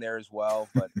Heresy on there as well.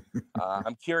 But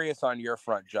I'm curious on your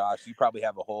front, Josh. You probably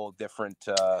have a whole different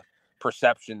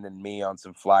perception than me on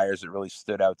some flyers that really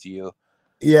stood out to you.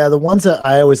 Yeah, the ones that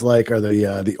I always like are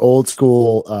the old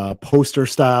school poster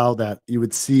style that you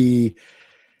would see.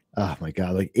 Oh my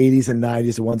God, like 80s and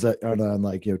 90s, the ones that are on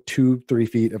like, 2-3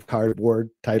 feet of cardboard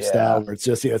type style, where it's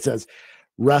just, it says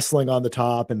wrestling on the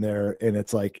top, and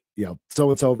it's like,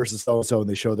 so-and-so versus so-and-so, and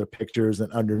they show their pictures,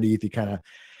 and underneath you kind of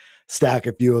stack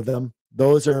a few of them.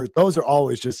 Those are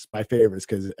always just my favorites,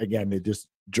 because again,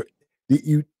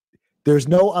 there's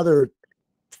no other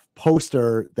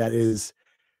poster that is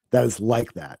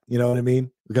like that. You know what I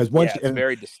mean? Because it's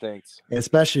very distinct, and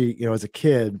especially, as a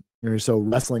kid, you're so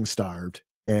wrestling starved.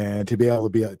 And to be able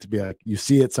to be like, you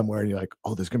see it somewhere and you're like,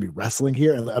 oh, there's going to be wrestling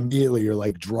here. And immediately you're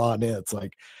like drawn in. It's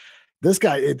like, this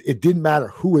guy, it didn't matter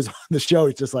who was on the show.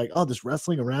 It's just like, oh, there's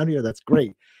wrestling around here. That's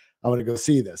great. I want to go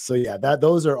see this. So yeah,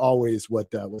 those are always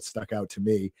what stuck out to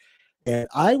me. And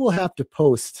I will have to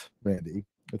post, Randy,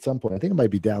 at some point. I think it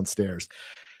might be downstairs.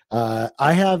 I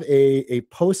have a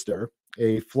poster,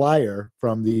 a flyer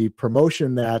from the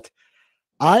promotion that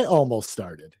I almost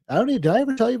started. Did I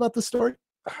ever tell you about this story?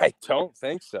 I don't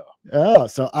think so. Oh,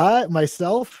 so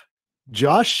myself,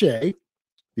 Josh Shea,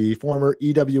 the former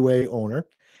EWA owner,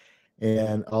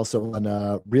 and also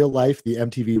on Real Life, the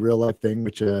MTV Real Life thing,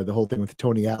 which the whole thing with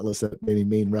Tony Atlas that many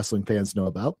main wrestling fans know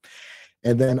about.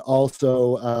 And then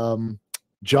also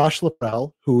Josh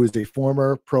Laprelle, who is a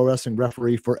former pro wrestling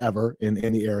referee forever in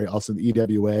the area, also in the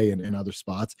EWA and other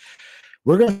spots.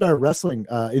 We're going to start a wrestling,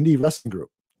 indie wrestling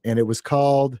group. And it was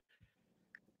called,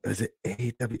 is it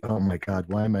AW? Oh my God,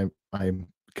 why am I'm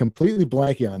completely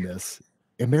blanking on this.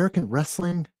 American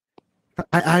Wrestling?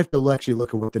 I have to actually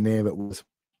look at what the name of it was.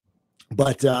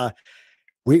 But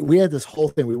we had this whole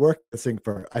thing. We worked this thing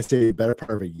for, I say, a better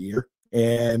part of a year.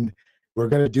 And we're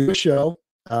going to do a show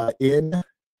I might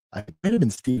have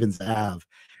been Stevens Ave.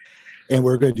 And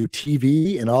we're going to do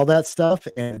TV and all that stuff.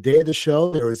 And the day of the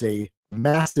show, there was a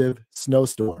massive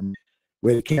snowstorm.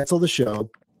 We had to cancel the show,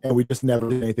 and we just never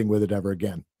did anything with it ever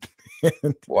again.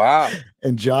 and, Wow.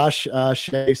 and Josh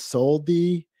Shea sold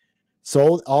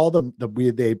all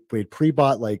we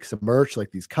pre-bought like some merch,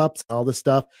 like these cups and all this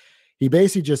stuff. He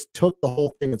basically just took the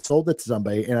whole thing and sold it to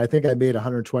somebody, and I think I made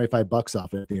 $125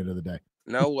 off it at the end of the day.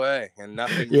 No way. And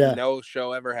nothing, Yeah. no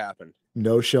show ever happened.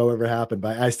 No show ever happened,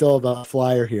 but I still have a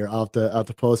flyer here. I'll have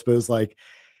to post, but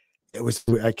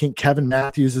I think Kevin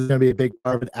Matthews is going to be a big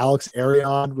part of it. Alex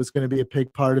Arion was going to be a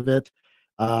big part of it.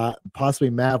 Possibly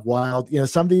Mav Wild.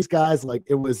 Some of these guys, like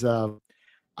it was,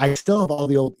 I still have all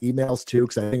the old emails too,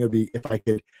 because I think it would be, if I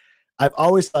could, I've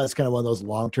always thought it's kind of one of those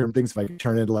long-term things. If I could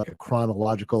turn it into like a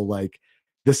chronological, like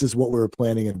this is what we were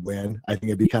planning and when, I think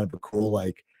it'd be kind of a cool,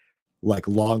 like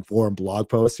long form blog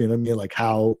post, you know what I mean? Like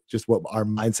how, just what our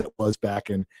mindset was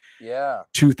back in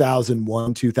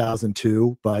 2001,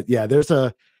 2002. But yeah, there's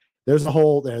a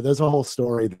whole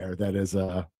story there that is,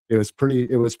 it was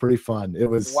pretty fun. It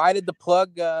was. Why did the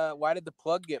plug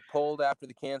get pulled after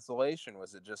the cancellation?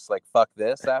 Was it just like, fuck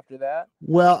this after that?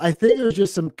 Well, I think there was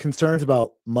just some concerns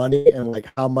about money and like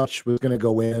how much was going to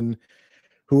go in,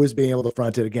 who was being able to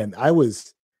front it. Again, I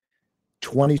was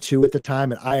 22 at the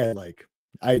time, and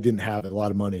I didn't have a lot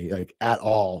of money like at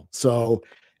all. So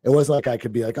it wasn't like I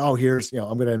could be like, oh, here's,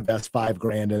 I'm going to invest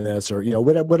 $5,000 in this, or,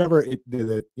 whatever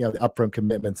the upfront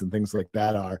commitments and things like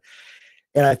that are.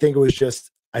 And I think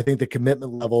the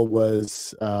commitment level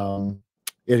was,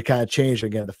 it kind of changed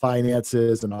again, the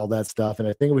finances and all that stuff. And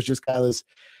I think it was just kind of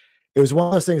it was one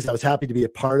of those things I was happy to be a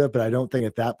part of, but I don't think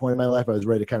at that point in my life, I was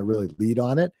ready to kind of really lead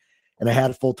on it. And I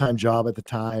had a full-time job at the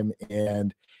time,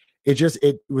 and it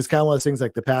was kind of one of those things,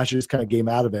 like the passion just kind of came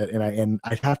out of it. And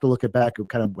I'd have to look back at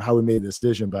kind of how we made the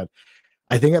decision, but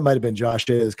I think it might've been Josh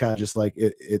Day is kind of just like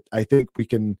I think we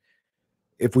can,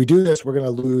 if we do this, we're going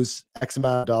to lose X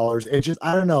amount of dollars. It just,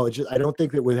 I don't know. I don't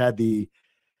think that we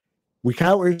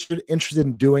kind of were interested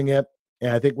in doing it.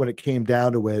 And I think when it came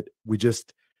down to it,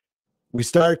 we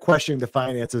started questioning the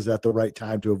finances at the right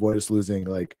time to avoid us losing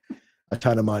like a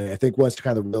ton of money. I think once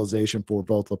kind of the realization for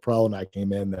both LaPro and I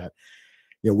came in that,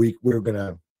 we're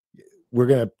gonna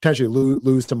potentially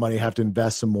lose some money, have to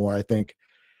invest some more. I think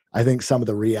some of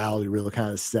the reality really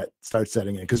kind of start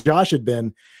setting in, because Josh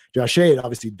Shea had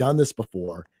obviously done this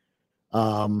before.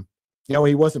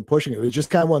 He wasn't pushing it. It was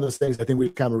just kind of one of those things. I think we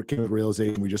kind of came to the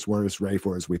realization we just weren't as ready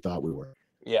for it as we thought we were.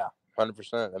 Yeah,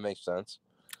 100%. That makes sense.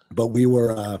 But we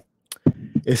were.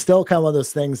 It's still kind of one of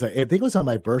those things that I think it was on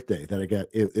my birthday that I got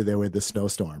there with the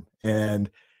snowstorm, and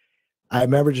I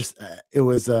remember just it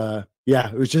was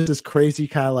just this crazy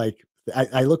kind of like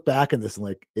I look back on this and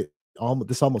like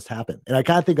this almost happened, and I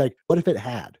kind of think like, what if it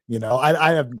had?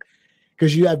 I have,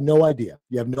 because you have no idea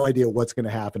what's going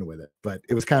to happen with it. But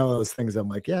it was kind of one of those things. I'm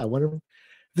like, yeah, I wonder if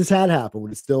this had happened,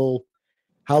 would it still?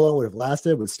 How long would it have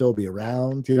lasted? Would it still be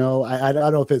around? I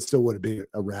don't know if it still would have been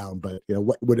around, but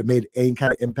what would it made any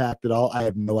kind of impact at all? I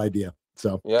have no idea.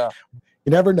 So yeah,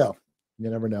 you never know.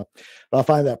 But I'll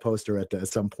find that poster at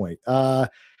some point.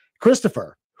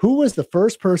 Christopher, who was the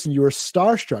first person you were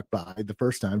starstruck by the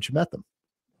first time you met them?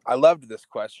 I loved this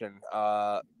question.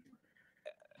 I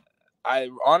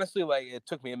honestly, it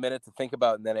took me a minute to think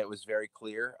about, and then it was very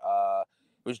clear.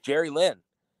 It was Jerry Lynn.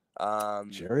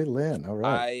 Jerry Lynn. All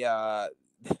right.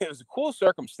 It was a cool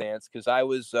circumstance because I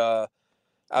was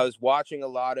watching a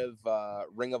lot of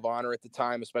Ring of Honor at the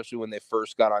time, especially when they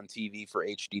first got on TV for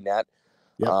HDNet.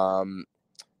 Yep.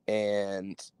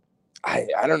 And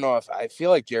I don't know if I feel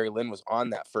like Jerry Lynn was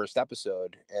on that first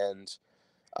episode, and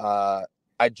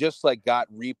I just got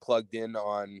replugged in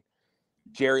on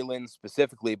Jerry Lynn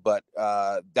specifically, but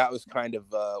that was kind of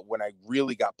when I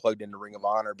really got plugged into Ring of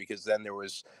Honor, because then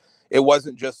it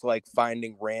wasn't just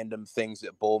finding random things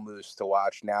at Bull Moose to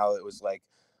watch. Now it was like,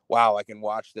 wow, I can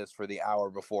watch this for the hour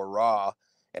before Raw,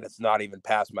 and it's not even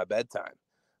past my bedtime.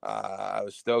 I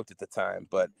was stoked at the time,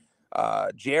 but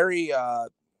Jerry,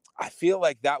 I feel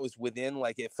like that was within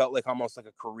it felt like almost like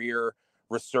a career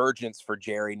resurgence for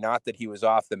Jerry. Not that he was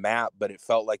off the map, but it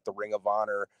felt like the Ring of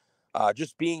Honor,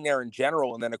 just being there in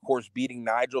general, and then of course beating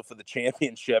Nigel for the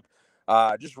championship,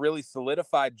 just really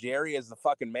solidified Jerry as the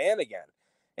fucking man again.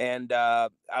 And I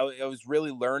was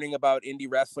really learning about indie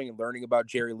wrestling and learning about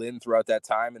Jerry Lynn throughout that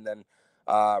time. And then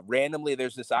randomly,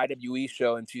 there's this IWE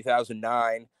show in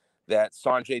 2009 that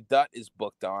Sanjay Dutt is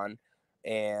booked on,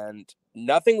 and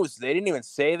they didn't even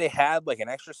say they had an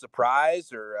extra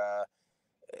surprise or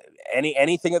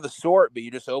anything of the sort, but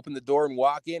you just open the door and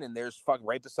walk in, and there's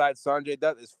right beside Sanjay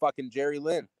Dutt is fucking Jerry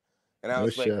Lynn. And I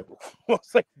was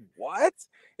what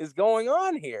is going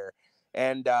on here?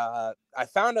 And I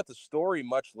found out the story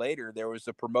much later. There was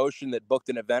a promotion that booked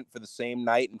an event for the same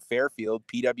night in Fairfield,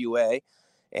 PWA,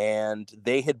 and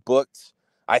they had booked,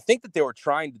 I think that they were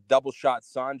trying to double shot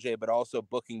Sanjay, but also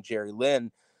booking Jerry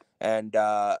Lynn. And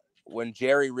when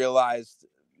Jerry realized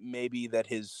maybe that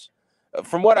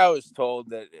from what I was told,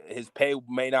 that his pay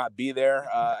may not be there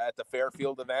at the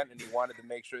Fairfield event, and he wanted to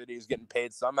make sure that he was getting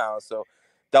paid somehow. So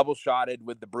double shotted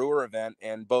with the Brewer event,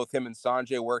 and both him and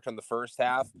Sanjay worked on the first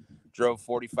half, drove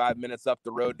 45 minutes up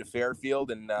the road to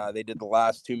Fairfield, and they did the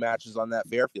last 2 matches on that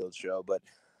Fairfield show. But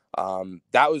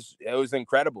it was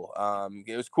incredible.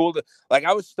 It was cool to, like,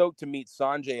 I was stoked to meet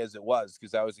Sanjay as it was,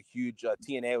 because I was a huge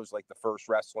TNA was like the first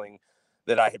wrestling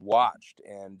that I had watched,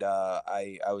 and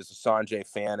I was a Sanjay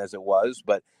fan as it was,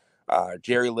 but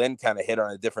Jerry Lynn kind of hit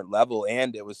on a different level,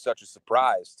 and it was such a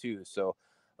surprise too. So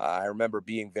I remember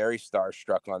being very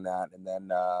starstruck on that, and then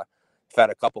I've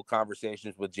had a couple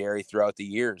conversations with Jerry throughout the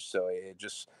years. So it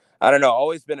just, I don't know,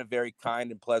 always been a very kind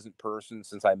and pleasant person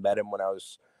since I met him when I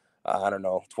was, I don't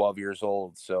know, 12 years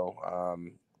old. So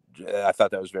I thought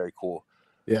that was very cool.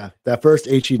 Yeah, that first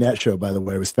HE-Net show, by the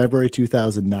way, was February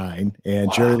 2009, and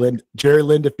Wow. Jerry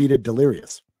Lynn defeated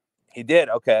Delirious. He did.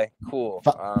 Okay, cool.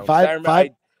 Go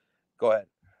ahead.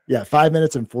 Yeah, 5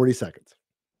 minutes and 40 seconds.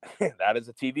 That is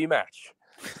a TV match.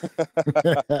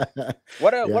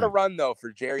 What a run though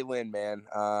for Jerry Lynn, man.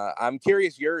 I'm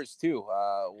curious yours too.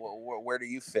 Where do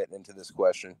you fit into this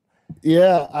question?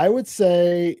 Yeah, I would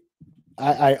say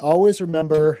I always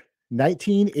remember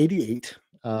 1988.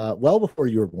 Well before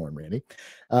you were born, Randy.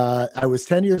 I was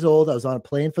 10 years old. I was on a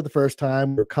plane for the first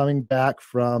time. We're going down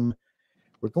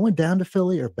to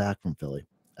Philly or back from Philly.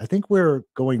 I think we're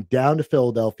going down to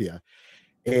Philadelphia,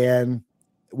 and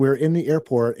we're in the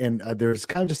airport, and there's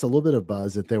kind of just a little bit of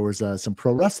buzz that there was some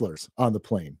pro wrestlers on the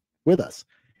plane with us.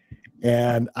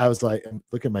 And I was like,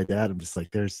 look at my dad. I'm just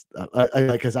like, there's,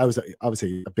 because I was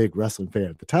obviously a big wrestling fan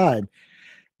at the time.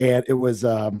 And it was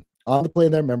on the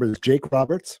plane there, I remember there's Jake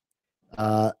Roberts,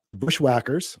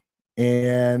 Bushwhackers,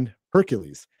 and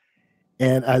Hercules.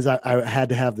 And as I had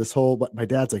to have this whole, but my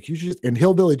dad's like, and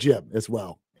Hillbilly Jim as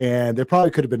well. And there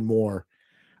probably could have been more,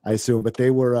 I assume, but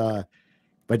they were,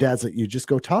 my dad's like, you just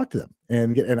go talk to them.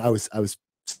 And I was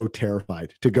so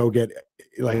terrified to go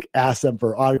ask them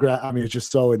for autograph. I mean, it's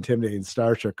just so intimidating,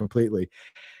 starstruck completely.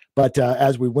 But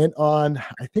as we went on,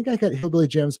 I think I got Hillbilly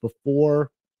Jim's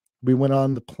before we went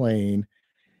on the plane.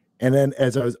 And then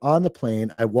as I was on the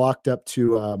plane, I walked up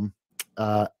to,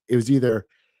 it was either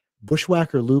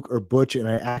Bushwhacker Luke or Butch, and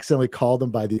I accidentally called him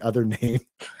by the other name.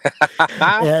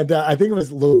 And I think it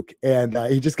was Luke, and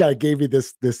he just kind of gave me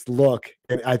this look,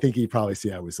 and I think he probably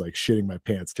see I was like shitting my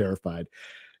pants, terrified.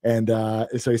 And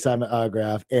so he signed my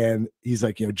autograph, and he's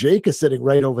like, Jake is sitting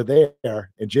right over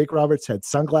there, and Jake Roberts had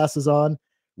sunglasses on,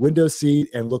 window seat,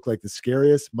 and looked like the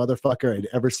scariest motherfucker I'd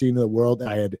ever seen in the world.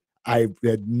 And I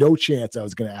had no chance I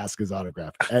was going to ask his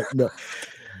autograph. No.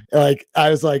 Like I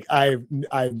was like,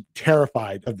 I'm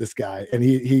terrified of this guy, and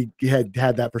he had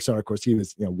that persona. Of course, he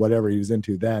was whatever he was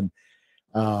into then.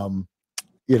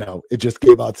 It just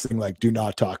gave out this thing like, do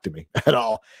not talk to me at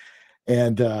all.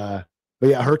 And but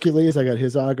yeah, Hercules, I got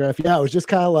his autograph. Yeah, it was just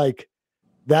kind of like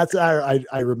that's I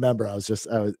remember. I was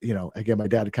again, my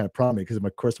dad had kind of prompted me because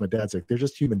of course my dad's like, they're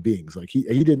just human beings. Like he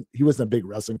wasn't a big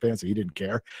wrestling fan, so he didn't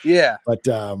care. Yeah, but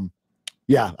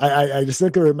yeah, I just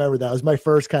think I remember that. It was my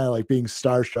first kind of like being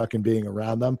starstruck and being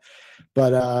around them.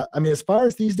 But I mean, as far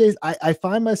as these days, I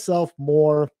find myself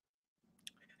more,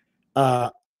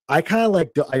 I kind of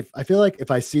like, I feel like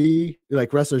if I see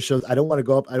like wrestler shows, I don't want to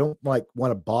go up. I don't want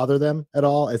to bother them at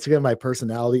all. It's kind of my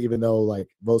personality, even though like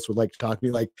most would like to talk to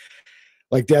me like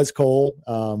Des Cole.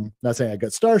 Not saying I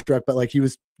got starstruck, but like he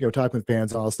was, talking with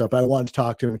fans and all this stuff. But I wanted to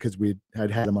talk to him because we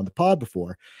had him on the pod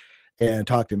before and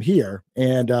talked to him here.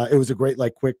 And it was a great,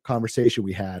 like, quick conversation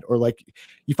we had. Or like,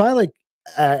 you find like,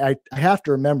 I have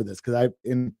to remember this because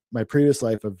in my previous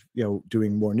life of,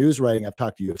 doing more news writing, I've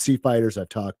talked to UFC fighters. I've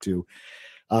talked to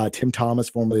Tim Thomas,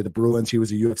 formerly the Bruins. He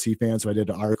was a UFC fan, so I did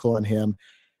an article on him.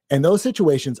 And those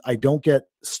situations, I don't get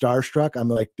starstruck. I'm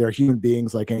like, they're human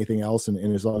beings like anything else.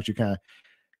 And as long as you kind of,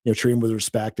 treat them with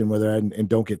respect and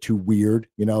don't get too weird,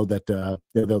 that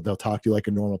they'll talk to you like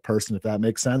a normal person, if that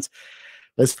makes sense.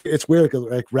 It's weird because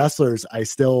like wrestlers, I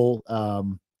still,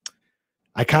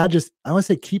 I kind of just, I want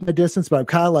to say keep my distance, but I'm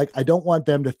kind of like, I don't want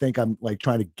them to think I'm like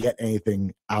trying to get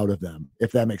anything out of them,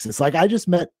 if that makes sense. Like I just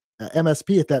met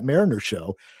MSP at that Mariner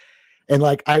show, and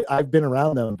like I've been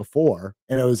around them before,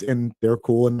 and they're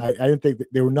cool, and I didn't think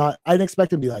they were not. I didn't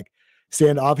expect them to be like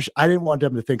standoffish. I didn't want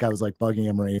them to think I was like bugging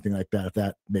them or anything like that, if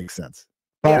that makes sense.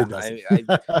 Probably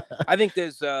I think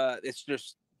there's it's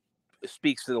just, it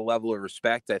speaks to the level of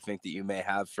respect I think that you may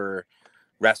have for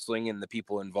wrestling and the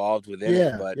people involved within it.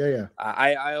 Yeah, But yeah, yeah.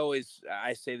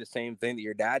 I say the same thing that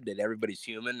your dad did. Everybody's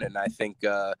human, and I think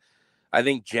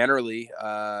generally,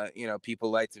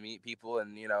 people like to meet people,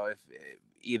 and if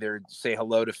either say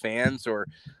hello to fans or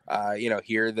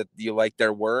hear that you like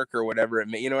their work or whatever it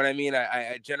may, you know what I mean.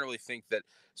 I generally think that,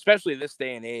 especially this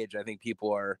day and age, I think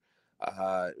people are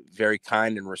very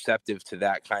kind and receptive to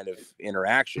that kind of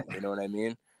interaction. You know what I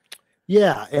mean?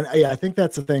 Yeah, and yeah, I think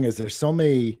that's the thing is there's so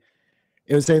many.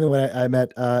 It was saying that when I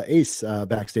met Ace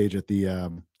backstage at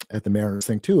the Mariners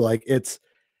thing too. Like it's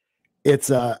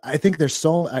I think there's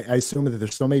I assume that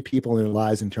there's so many people in their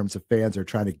lives in terms of fans are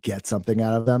trying to get something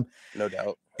out of them. No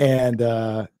doubt. And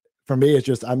for me, it's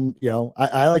just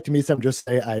I like to meet someone, just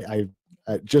say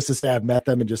just to say I've met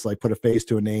them and just like put a face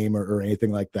to a name or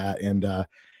anything like that. And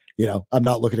I'm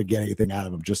not looking to get anything out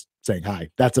of them, just saying hi.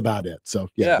 That's about it. So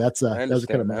yeah, that's I that was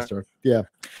kind of my understand story.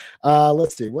 Yeah.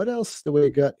 Let's see. What else do we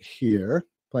got here?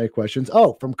 Plenty of questions.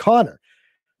 Oh, from Connor.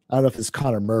 I don't know if it's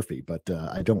Connor Murphy, but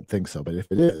I don't think so. But if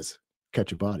it is,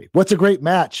 catch a body. What's a great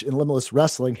match in Limitless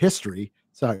Wrestling history?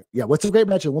 Sorry. Yeah. What's a great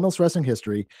match in Limitless Wrestling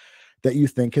history that you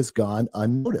think has gone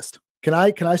unnoticed? Can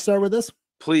I start with this?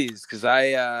 Please, because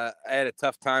I had a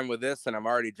tough time with this, and I'm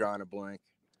already drawing a blank.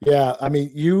 Yeah, I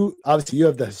mean, you obviously you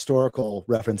have the historical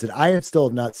reference, and I have still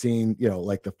not seen,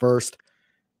 like the first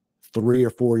 3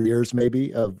 or 4 years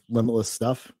maybe of Limitless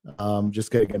stuff.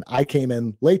 Just again, I came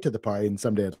in late to the party, and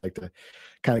someday I'd like to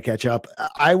kind of catch up.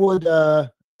 I would.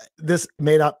 This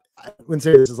may not. I wouldn't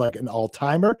say this is like an all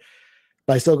timer,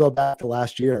 but I still go back to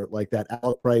last year, like that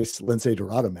Alec Price Lindsay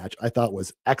Dorado match. I thought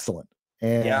was excellent,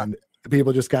 and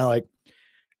people just kind of like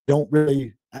don't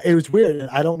really. It was weird, and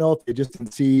I don't know if they just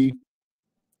didn't see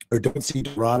or don't see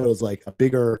Dorado as like a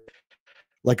bigger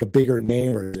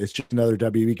name, or it's just another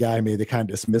WWE guy. Maybe they kind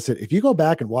of dismiss it. If you go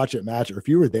back and watch that match, or if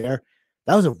you were there,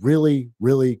 that was a really,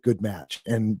 really good match.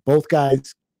 And both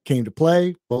guys came to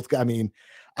play. I mean,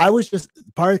 I was just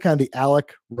part of kind of the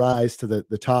Alec rise to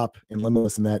the top in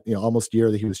Limitless in that, almost year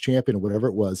that he was champion or whatever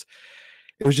it was.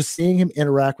 It was just seeing him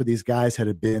interact with these guys that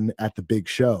had been at the big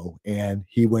show, and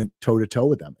he went toe to toe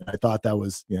with them. And I thought that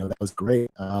was great.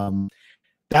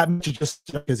 That match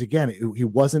just because again,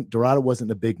 Dorado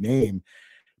wasn't a big name,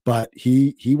 but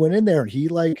he went in there and he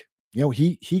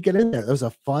he get in there. It was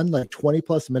a fun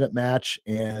 20+ minute match,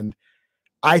 and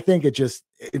I think it just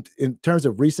in terms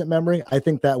of recent memory, I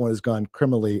think that one has gone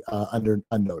criminally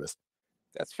unnoticed.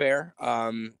 That's fair.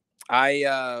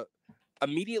 I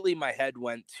immediately my head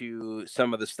went to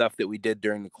some of the stuff that we did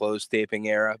during the closed taping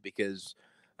era because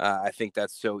I think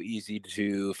that's so easy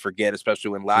to forget,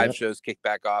 especially when live shows kick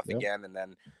back off again, and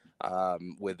then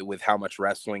with how much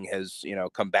wrestling has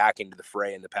come back into the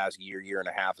fray in the past year and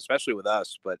a half, especially with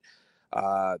us. But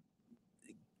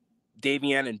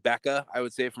Davian and Becca, I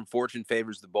would say, from Fortune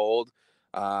Favors the Bold.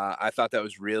 I thought that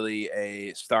was really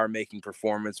a star-making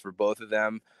performance for both of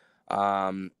them.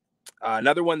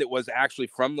 Another one that was actually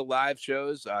from the live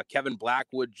shows, Kevin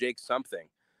Blackwood, Jake Something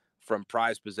from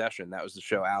Prize Possession. That was the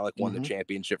show Alec won the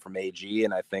championship from AG,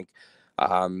 and I think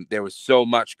there was so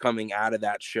much coming out of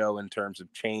that show in terms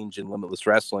of change in Limitless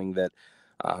Wrestling that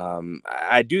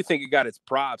I do think it got its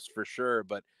props for sure,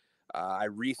 but I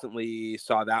recently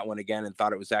saw that one again and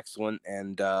thought it was excellent.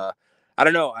 And I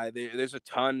don't know, there's a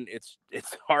ton. It's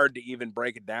hard to even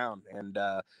break it down and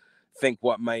think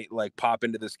what might pop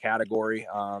into this category.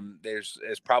 There's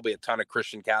probably a ton of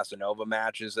Christian Casanova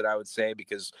matches that I would say,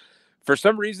 because for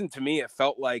some reason to me it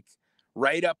felt like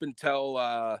right up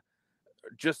until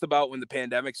just about when the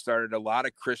pandemic started, a lot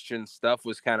of Christian stuff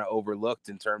was kind of overlooked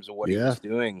in terms of what he was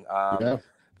doing.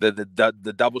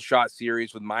 The double shot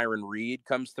series with Myron Reed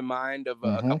comes to mind of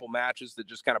a couple matches that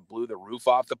just kind of blew the roof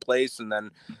off the place. And then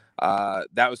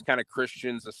that was kind of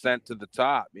Christian's ascent to the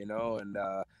top, and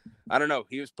I don't know,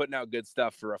 he was putting out good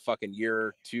stuff for a fucking year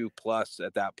or two plus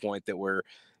at that point that were,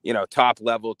 top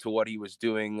level to what he was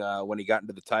doing when he got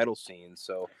into the title scene.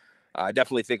 So I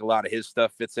definitely think a lot of his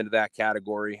stuff fits into that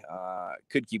category.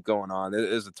 Could keep going on.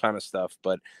 There's a ton of stuff,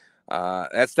 but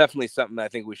that's definitely something I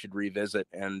think we should revisit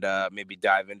and maybe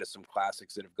dive into some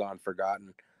classics that have gone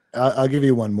forgotten. I'll give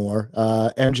you one more.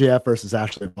 MJF versus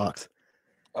Ashley Fox.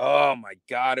 Oh my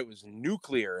God, it was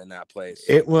nuclear in that place.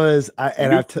 It was,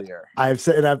 I've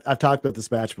talked about this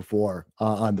match before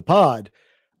on the pod.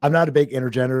 I'm not a big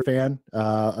intergender fan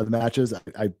of the matches.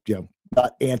 I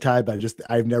not anti, but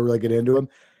I've never really get into them.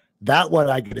 That one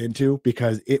I get into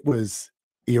because it was,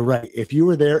 you're right. If you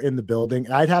were there in the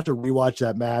building, I'd have to rewatch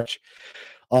that match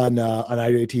on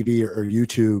IWTV or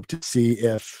YouTube to see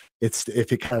if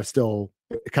it kind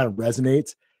of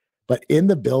resonates. But in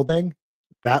the building,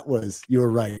 you're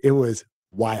right. It was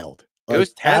wild. It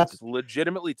was tense,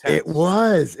 legitimately tense.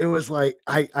 It was like,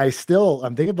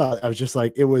 I'm thinking about it. I was just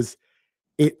like, it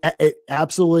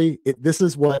absolutely, this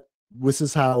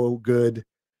is how good,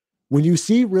 when you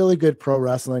see really good pro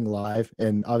wrestling live,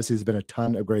 and obviously there's been a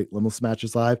ton of great Limitless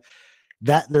matches live,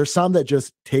 that there's some that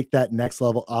just take that next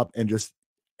level up and just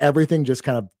everything just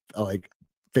kind of like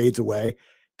fades away.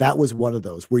 That was one of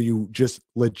those where you just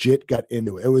legit got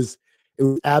into it. It was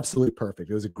absolutely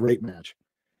perfect. It was a great match.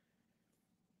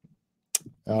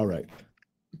 All right.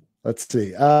 Let's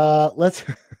see. So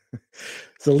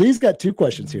Lee's got two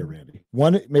questions here, Randy.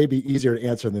 One may be easier to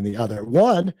answer than the other.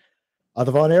 One,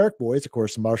 the Von Erich boys, of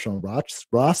course, Marshall and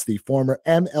Ross, the former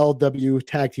MLW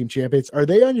tag team champions, are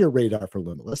they on your radar for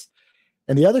Limitless?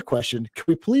 And the other question, can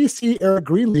we please see Eric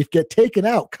Greenleaf get taken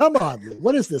out? Come on, Lee.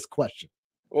 What is this question?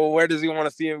 Well, where does he want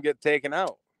to see him get taken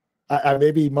out? I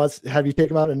maybe must have you take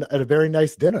him out at a very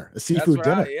nice dinner, a seafood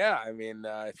dinner. I mean,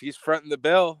 if he's fronting the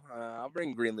bill, I'll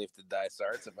bring Greenleaf to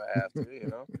Dysarts if I have to, you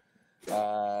know.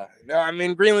 No, I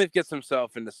mean, Greenleaf gets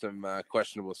himself into some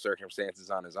questionable circumstances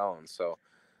on his own, so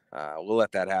we'll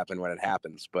let that happen when it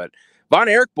happens. But Von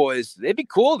Erich boys, they'd be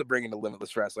cool to bring into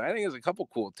Limitless Wrestling. I think there's a couple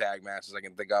cool tag matches I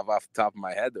can think of off the top of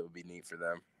my head that would be neat for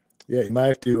them. Yeah, you might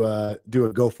have to do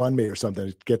a GoFundMe or something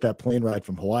to get that plane ride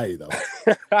from Hawaii, though.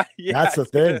 Yeah, that's the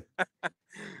thing.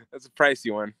 That's a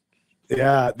pricey one.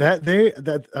 Yeah,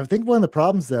 that I think one of the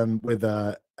problems then with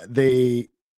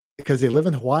because they live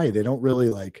in Hawaii, they don't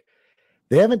really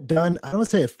they haven't done, I don't want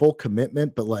to say a full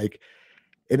commitment, but like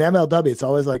in MLW, it's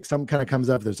always like something kind of comes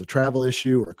up. There's a travel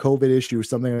issue or a COVID issue or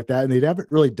something like that, and they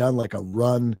haven't really done like a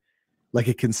run, like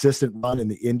a consistent run in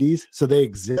the indies. So they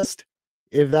exist,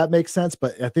 if that makes sense.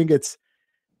 But I think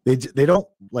they don't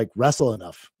like wrestle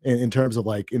enough in terms of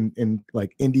like in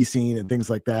like indie scene and things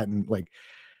like that, and like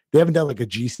they haven't done like a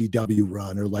GCW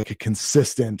run or like a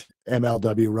consistent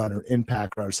MLW run or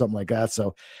Impact run or something like that.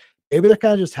 So maybe they're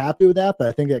kind of just happy with that, but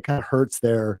I think it kind of hurts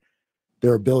their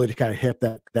ability to kind of hit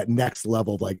that next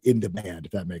level of like in demand,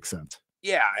 if that makes sense.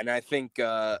 Yeah, and I think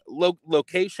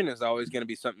location is always going to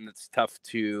be something that's tough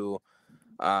to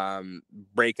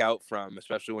break out from,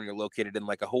 especially when you're located in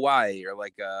like a Hawaii or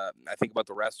like I think about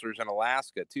the wrestlers in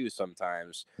Alaska too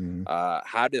sometimes.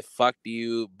 How the fuck do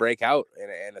you break out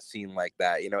in a scene like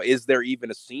that? You know, is there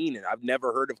even a scene? And I've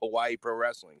never heard of Hawaii pro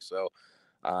wrestling, so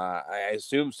I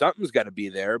assume something's got to be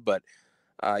there. But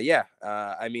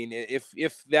I mean,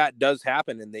 if that does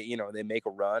happen and they make a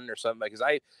run or something, because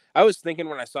I was thinking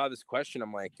when I saw this question,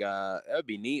 I'm like, that would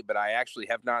be neat, but I actually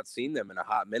have not seen them in a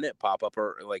hot minute pop up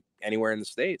or like anywhere in the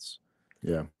States.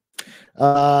 Yeah.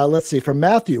 Let's see. From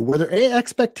Matthew, were there any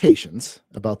expectations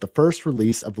about the first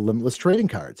release of the Limitless trading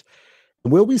cards?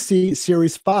 Will we see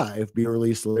Series 5 be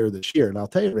released later this year? And I'll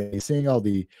tell you, Randy, seeing all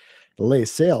the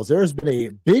latest sales, there has been a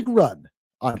big run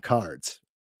on cards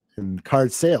and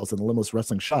card sales in the Limitless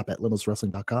Wrestling shop at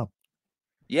limitlesswrestling.com.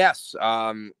 Yes.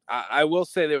 I will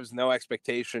say there was no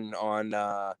expectation on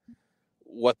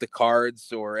what the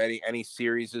cards or any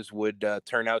series would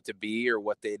turn out to be, or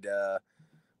what they'd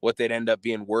end up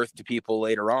being worth to people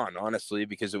later on, honestly,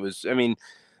 because it was, I mean,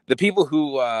 the people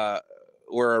who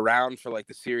were around for like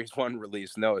the Series 1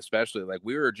 release, no, especially, like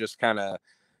we were just kind of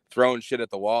throwing shit at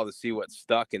the wall to see what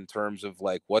stuck in terms of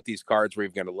like what these cards were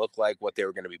even going to look like, what they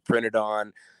were going to be printed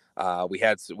on. We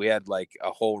had like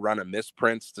a whole run of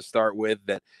misprints to start with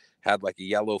that had like a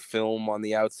yellow film on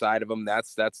the outside of them.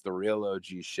 That's the real OG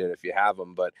shit if you have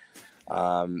them. But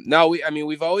no,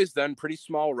 we've always done pretty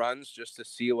small runs just to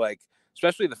see, like,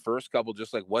 especially the first couple,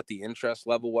 just like what the interest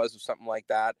level was of something like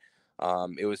that.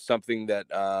 It was something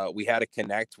that we had to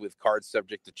connect with Card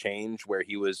Subject to Change, where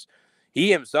he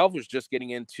himself was just getting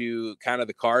into kind of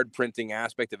the card printing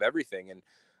aspect of everything. And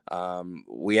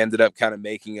we ended up kind of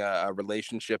making a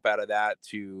relationship out of that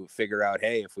to figure out,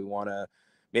 hey, if we want to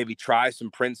maybe try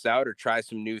some prints out or try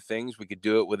some new things, we could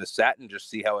do it with a set and just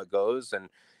see how it goes. And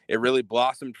it really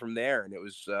blossomed from there. And it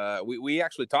was, we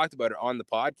actually talked about it on the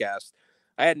podcast.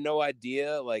 I had no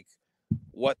idea like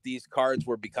what these cards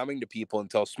were becoming to people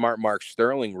until Smart Mark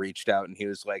Sterling reached out, and he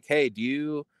was like, hey, do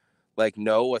you like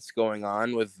know what's going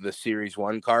on with the Series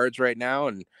 1 cards right now?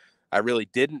 And I really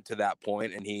didn't to that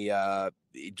point. And he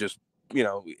just,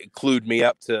 clued me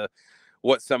up to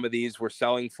what some of these were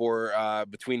selling for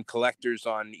between collectors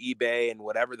on eBay and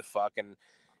whatever the fuck. And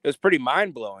it was pretty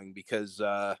mind blowing because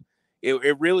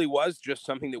it really was just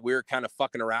something that we were kind of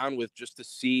fucking around with just to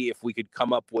see if we could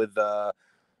come up with a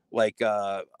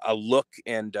look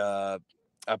and a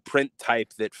print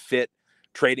type that fit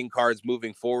trading cards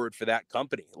moving forward for that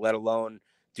company, let alone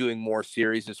doing more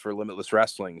series for Limitless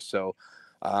Wrestling. So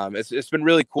it's been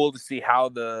really cool to see how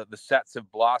the sets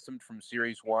have blossomed from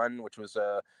Series 1, which was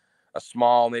a a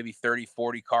small, maybe 30,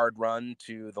 40 card run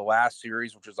to the last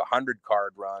series, which was a 100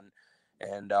 card run,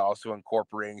 and also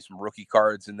incorporating some rookie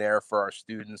cards in there for our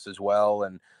students as well,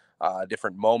 and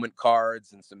different moment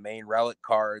cards and some main relic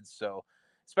cards. So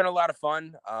it's been a lot of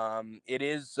fun. It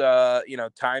is,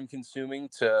 time consuming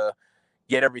to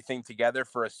get everything together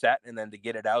for a set and then to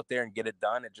get it out there and get it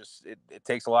done. It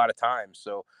takes a lot of time.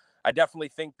 So I definitely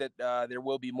think that there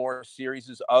will be more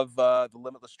series of the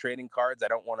Limitless trading cards. I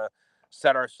don't want to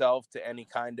set ourselves to any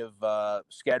kind of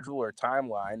schedule or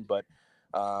timeline, but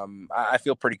I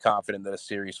feel pretty confident that a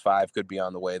Series 5 could be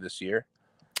on the way this year.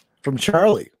 From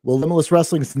Charlie, will Limitless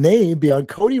Wrestling's name be on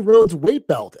Cody Rhodes' weight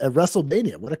belt at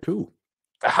WrestleMania? What a coup.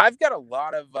 I've got a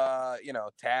lot of,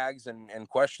 tags and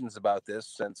questions about this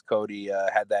since Cody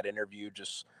had that interview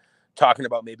just talking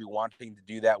about maybe wanting to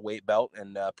do that weight belt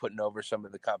and putting over some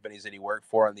of the companies that he worked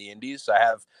for on the indies. I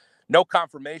have no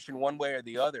confirmation one way or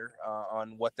the other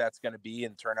on what that's going to be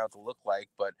and turn out to look like,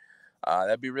 but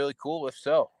that'd be really cool if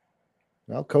so.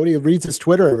 Well, Cody reads his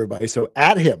Twitter, everybody. So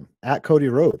at him, at Cody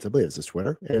Rhodes, I believe it's his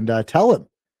Twitter, and tell him,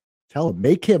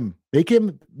 make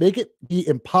it be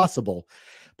impossible.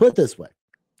 Put it this way.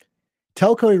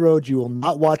 Tell Cody Rhodes you will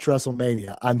not watch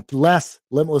WrestleMania unless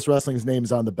Limitless Wrestling's name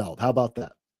is on the belt. How about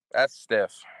that? That's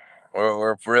stiff.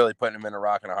 We're really putting him in a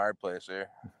rock and a hard place here.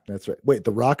 That's right. Wait,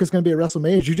 The Rock is going to be at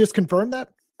WrestleMania? Did you just confirm that?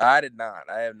 I did not.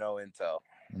 I have no intel.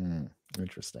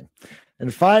 Interesting.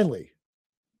 And finally,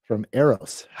 from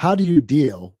Eros, how do you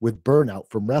deal with burnout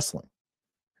from wrestling?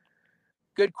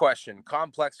 Good question.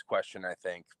 Complex question, I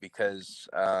think, because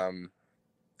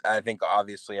I think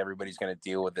obviously everybody's going to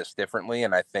deal with this differently.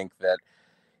 And I think that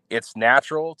it's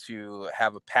natural to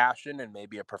have a passion and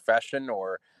maybe a profession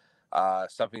or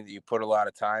something that you put a lot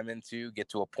of time into, get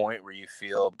to a point where you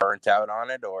feel burnt out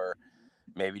on it, or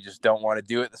maybe just don't want to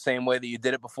do it the same way that you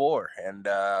did it before. And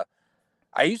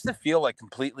I used to feel like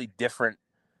completely different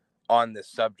on this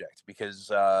subject because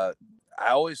I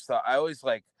always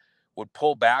would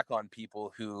pull back on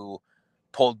people who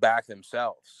pulled back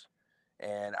themselves.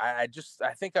 And I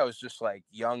think I was just like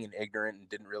young and ignorant and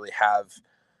didn't really have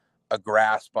a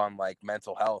grasp on like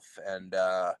mental health. And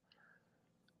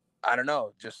I don't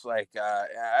know, just like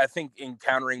I think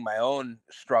encountering my own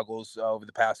struggles over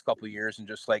the past couple of years and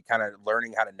just like kind of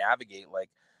learning how to navigate, like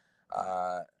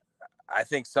I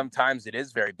think sometimes it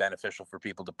is very beneficial for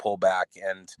people to pull back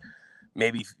and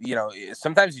maybe,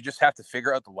 sometimes you just have to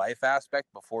figure out the life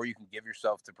aspect before you can give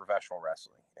yourself to professional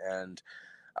wrestling. And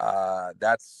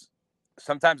that's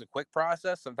sometimes a quick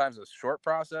process, sometimes a short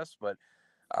process, but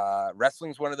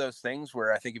wrestling is one of those things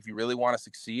where I think if you really want to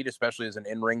succeed, especially as an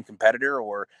in-ring competitor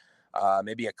or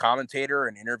maybe a commentator,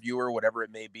 an interviewer, whatever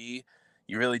it may be,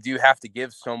 you really do have to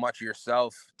give so much of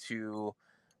yourself to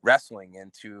wrestling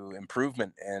and to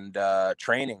improvement and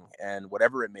training and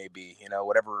whatever it may be,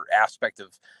 whatever aspect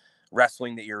of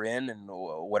wrestling that you're in and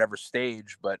whatever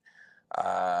stage. But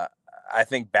I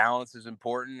think balance is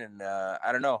important. And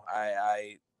I don't know,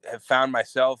 I have found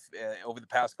myself over the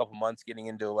past couple months getting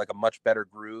into like a much better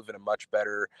groove and a much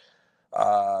better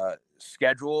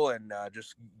schedule and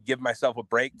just give myself a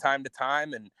break time to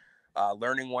time and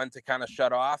learning when to kind of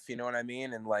shut off, you know what I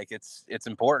mean? And like, it's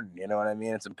important, you know what I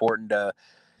mean? It's important to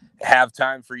have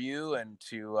time for you and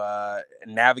to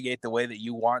navigate the way that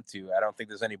you want to. I don't think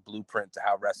there's any blueprint to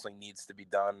how wrestling needs to be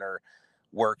done or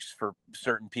works for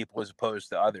certain people as opposed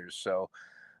to others. So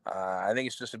I think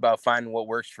it's just about finding what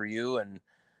works for you and,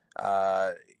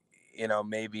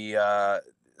 maybe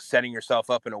setting yourself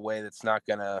up in a way that's not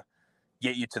going to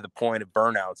get you to the point of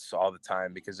burnouts all the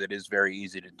time, because it is very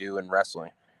easy to do in wrestling.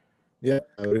 Yeah,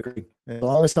 I would agree. As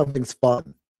long as something's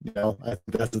fun, I think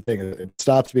that's the thing. It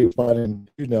stops being fun.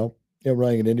 And,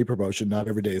 running an indie promotion, not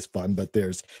every day is fun, but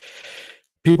there's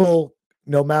people,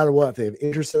 no matter what, if they have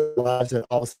interest in their lives, that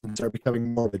all of a sudden start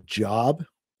becoming more of a job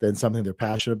than something they're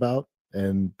passionate about.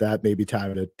 And that may be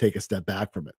time to take a step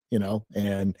back from it,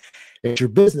 and it's your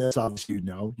business. Obviously,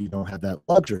 you don't have that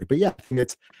luxury, but yeah, I think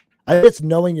it's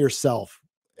knowing yourself,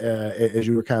 as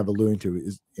you were kind of alluding to,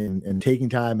 is in taking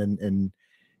time. And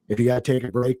if you got to take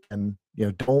a break, and,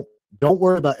 don't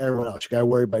worry about everyone else. You got to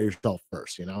worry about yourself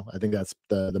first. I think that's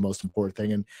the most important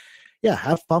thing. And yeah,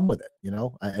 have fun with it.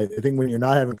 I think when you're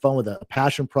not having fun with a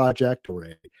passion project or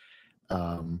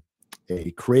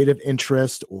a creative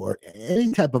interest or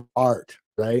any type of art,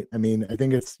 right? I mean, I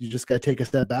think you just got to take a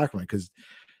step back from it, because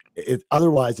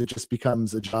otherwise it just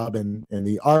becomes a job. And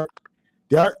the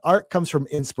art comes from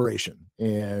inspiration.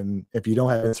 And if you don't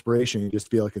have inspiration, you just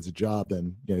feel like it's a job,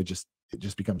 then it just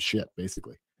becomes shit,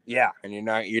 basically. Yeah, and you're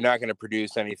not going to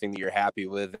produce anything that you're happy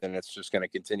with, and it's just going to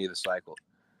continue the cycle.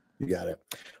 You got it.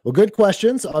 Well, good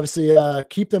questions. Obviously,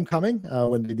 keep them coming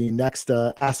when the next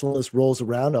Ask Limitless rolls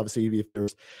around. Obviously, if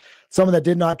there's someone that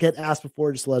did not get asked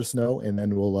before, just let us know, and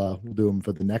then we'll do them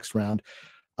for the next round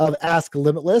of Ask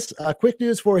Limitless. Quick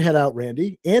news before we head out,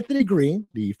 Randy. Anthony Green,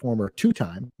 the former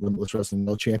two-time Limitless Wrestling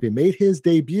World Champion, made his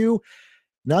debut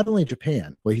not only in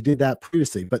Japan, well, he did that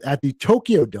previously, but at the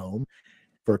Tokyo Dome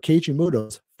for Keiji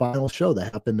Muto's final show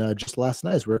that happened just last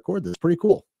night as we record this. Pretty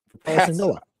cool. That's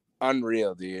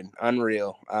unreal, dude.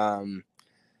 Unreal. I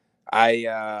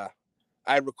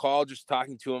recall just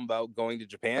talking to him about going to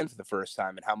Japan for the first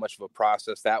time and how much of a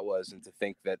process that was, and to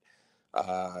think that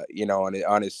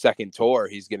on his second tour,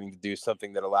 he's getting to do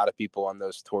something that a lot of people on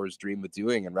those tours dream of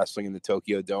doing, and wrestling in the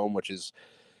Tokyo Dome, which is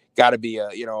got to be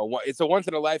it's a once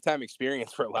in a lifetime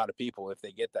experience for a lot of people if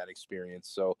they get that experience.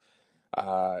 So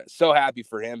so happy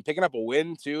for him picking up a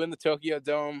win too in the Tokyo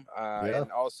Dome,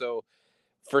 and also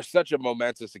for such a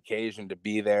momentous occasion to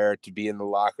be there, to be in the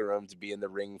locker room, to be in the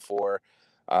ring for,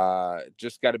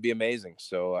 just got to be amazing.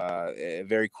 So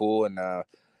very cool, and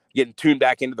getting tuned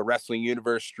back into the Wrestling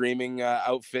Universe streaming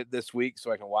outfit this week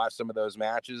so I can watch some of those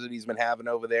matches that he's been having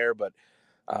over there. But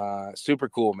super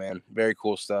cool, man. Very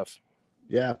cool stuff.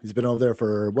 Yeah, he's been over there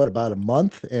for about a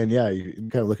month, and yeah, you're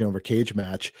kind of looking over Cage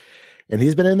Match, and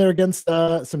he's been in there against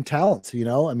some talents. I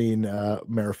mean,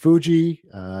 Marufuji,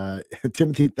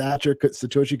 Timothy Thatcher,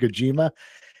 Satoshi Kojima,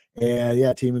 and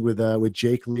yeah, teaming with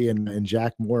Jake Lee and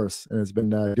Jack Morris, and has been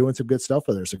doing some good stuff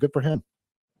with her. So good for him.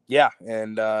 Yeah,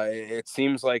 and it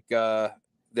seems like they're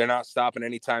not stopping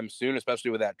anytime soon,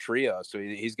 especially with that trio. So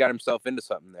he's got himself into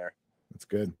something there. That's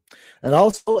good. And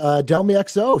also, Delmi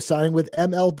XO signing with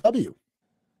MLW.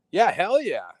 Yeah, hell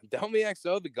yeah. Delmi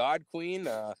XO, the God Queen,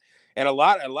 and a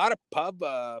lot of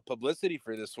publicity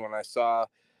for this one. I saw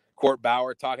Court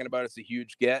Bauer talking about it's a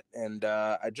huge get, and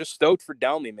I just stoked for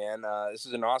Delmi, man. This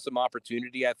is an awesome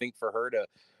opportunity, I think, for her to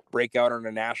break out on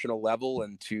a national level,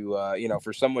 and to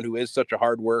for someone who is such a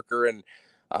hard worker and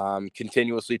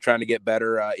continuously trying to get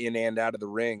better in and out of the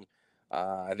ring.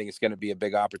 I think it's going to be a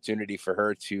big opportunity for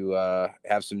her to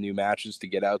have some new matches to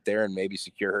get out there and maybe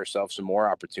secure herself some more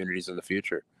opportunities in the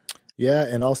future. Yeah,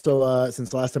 and also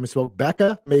since last time we spoke,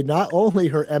 Becca made not only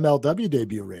her MLW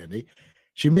debut, Randy,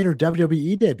 she made her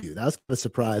WWE debut. That was a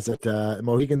surprise at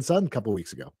Mohegan Sun a couple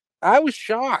weeks ago. I was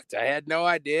shocked. I had no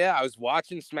idea. I was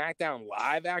watching SmackDown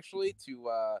Live actually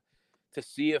to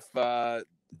see if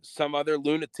some other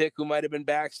lunatic who might have been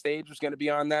backstage was going to be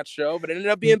on that show, but it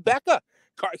ended up being Becca.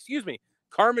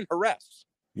 Carmen Jerez.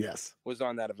 Yes, was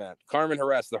on that event. Carmen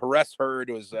Jerez. The Jerez herd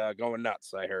was going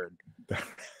nuts, I heard.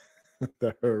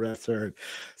 The Jerez herd.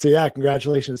 So yeah,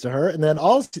 congratulations to her. And then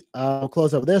I'll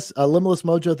close up with this. Limitless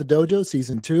Mojo at the Dojo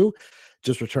season 2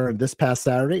 just returned this past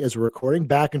Saturday as we're recording,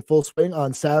 back in full swing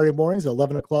on Saturday mornings at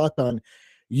 11 o'clock on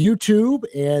YouTube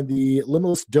and the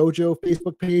Limitless Dojo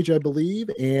Facebook page, I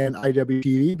believe, and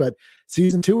IWTV. But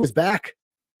season 2 is back.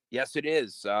 Yes, it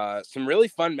is. Some really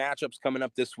fun matchups coming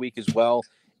up this week as well.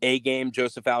 A-Game,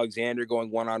 Joseph Alexander going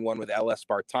one-on-one with LS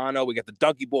Spartano. We got the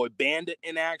Donkey Boy Bandit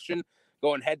in action,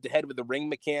 going head-to-head with the ring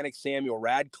mechanic, Samuel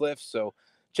Radcliffe. So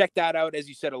check that out, as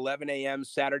you said, 11 a.m.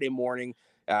 Saturday morning.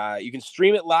 You can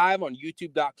stream it live on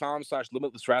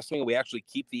youtube.com/Limitless Wrestling. We actually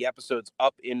keep the episodes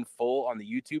up in full on the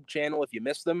YouTube channel if you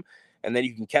missed them. And then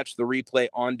you can catch the replay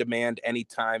on demand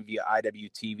anytime via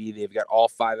IWTV. They've got all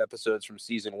 5 episodes from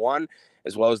season 1,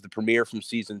 as well as the premiere from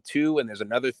season 2. And there's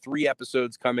another 3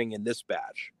 episodes coming in this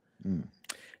batch.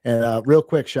 And real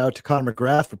quick, shout out to Conor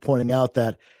McGrath for pointing out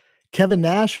that Kevin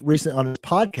Nash recently on his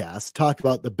podcast talked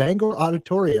about the Bangor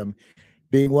Auditorium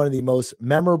being one of the most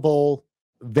memorable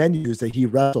venues that he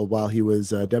wrestled while he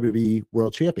was WWE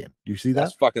World Champion. Do you see that?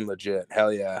 That's fucking legit.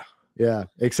 Hell yeah. Yeah,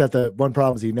 except the one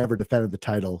problem is he never defended the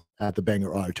title at the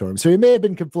Bangor Auditorium. So he may have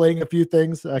been conflating a few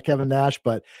things, Kevin Nash,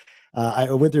 but I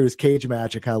went through his cage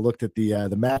match. I kind of looked at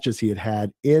the matches he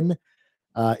had in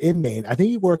Maine. I think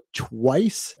he worked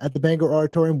twice at the Bangor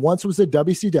Auditorium. Once was at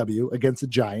WCW against the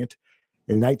Giant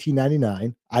in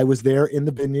 1999. I was there in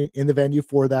the venue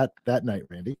for that night,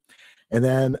 Randy. And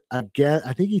then again,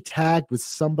 I think he tagged with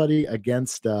somebody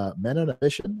against Men on a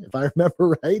Mission, if I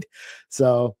remember right.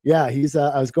 So yeah, he's.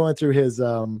 I was going through his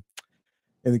in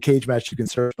the cage match. You can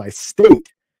search by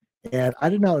state, and I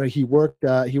didn't know he worked.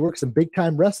 He worked some big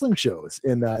time wrestling shows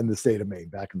in the state of Maine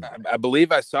back in the day. I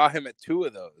believe I saw him at 2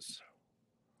 of those.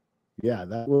 Yeah,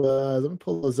 that was. Let me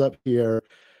pull those up here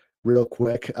real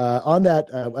quick. On that,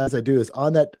 as I do, is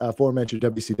on that aforementioned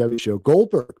WCW show,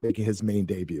 Goldberg making his Maine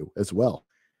debut as well.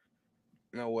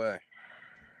 No way.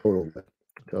 Totally.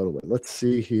 Let's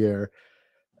see here.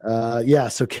 Yeah,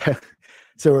 so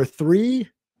there were 3.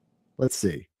 Let's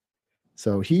see.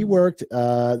 So he worked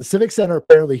the Civic Center.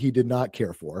 Apparently, he did not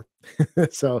care for.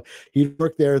 So he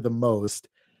worked there the most.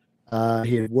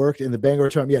 He had worked in the Bangor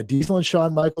Auditorium. Yeah, Diesel and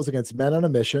Shawn Michaels against Men on a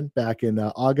Mission back in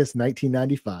August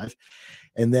 1995.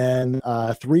 And then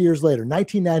 3 years later,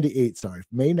 1998,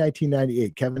 May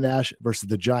 1998, Kevin Nash versus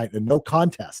the Giant, a no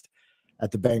contest at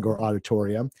the Bangor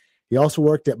Auditorium. He also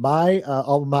worked at my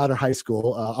alma mater high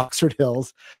school, Oxford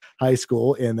Hills High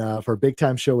School, for a big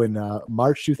time show in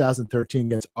March 2013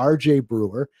 against RJ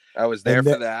Brewer. I was there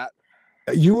for that.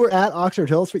 You were at Oxford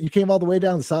Hills. You came all the way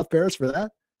down to South Paris for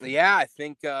that? Yeah, I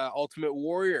think Ultimate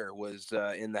Warrior was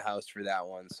in the house for that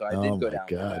one. So I did go down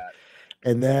for that.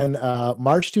 And then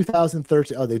March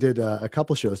 2013, they did a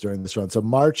couple shows during this run. So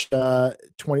March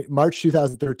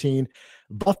 2013,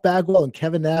 Buff Bagwell and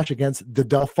Kevin Nash against the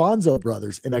Delfonso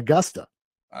brothers in Augusta.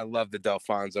 I love the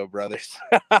Delfonso brothers.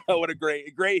 What a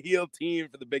great heel team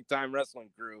for the big time wrestling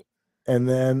crew. And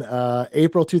then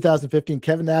April 2015,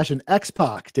 Kevin Nash and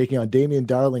X-Pac taking on Damian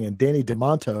Darling and Danny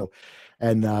DeMonto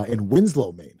and in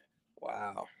Winslow, Maine.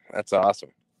 Wow, that's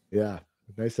awesome. Yeah.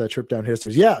 Nice trip down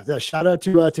history. Yeah, shout out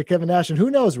to Kevin Nash. And who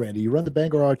knows, Randy, you run the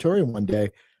Bangor Auditorium one day.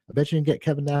 I bet you can get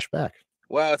Kevin Nash back.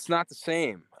 Well, it's not the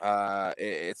same.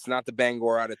 It's not the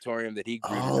Bangor Auditorium that he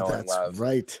grew to know and love.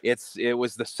 Right. It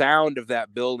was the sound of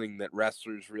that building that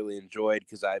wrestlers really enjoyed,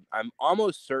 because I'm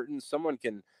almost certain someone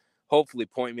can hopefully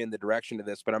point me in the direction of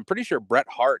this, but I'm pretty sure Bret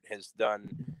Hart has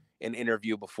done an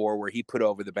interview before where he put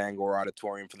over the Bangor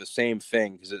Auditorium for the same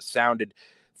thing, because it sounded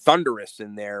thunderous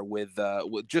in there with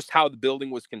just how the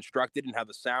building was constructed and how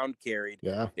the sound carried.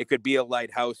 Yeah, it could be a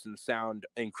lighthouse and sound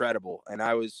incredible. And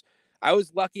I was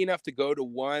lucky enough to go to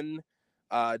one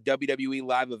WWE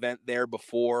live event there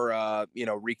before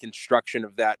reconstruction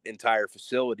of that entire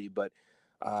facility, but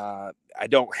I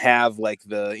don't have like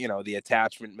the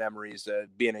attachment memories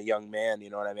being a young man. You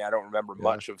know what I mean? I don't remember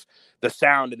much of the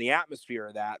sound and the atmosphere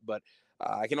of that, but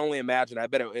I can only imagine. I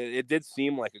bet it did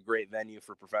seem like a great venue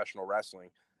for professional wrestling.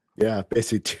 Yeah,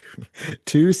 basically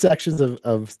two sections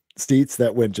of seats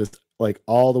that went just like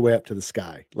all the way up to the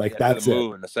sky. Like that's the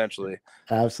moon, essentially.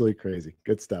 Absolutely crazy.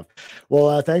 Good stuff.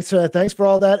 Well, thanks for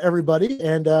all that, everybody.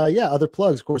 And other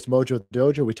plugs, of course, Mojo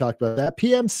Dojo. We talked about that.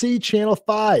 PMC Channel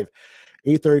 5.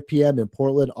 8:30 p.m. in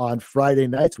Portland on Friday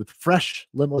nights with fresh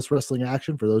Limitless wrestling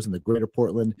action for those in the greater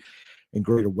Portland and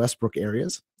greater Westbrook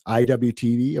areas.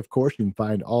 IWTV, of course, you can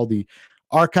find all the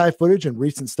archive footage and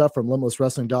recent stuff from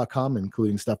limitlesswrestling.com,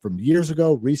 including stuff from years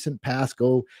ago, recent, past.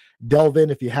 Go delve in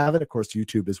if you haven't. Of course,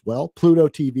 YouTube as well. Pluto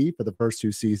TV for the first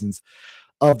 2 seasons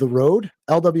of The Road.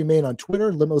 LW Main on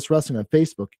Twitter, Limitless Wrestling on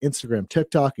Facebook, Instagram,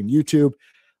 TikTok, and YouTube.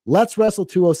 Let's Wrestle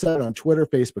 207 on Twitter,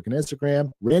 Facebook, and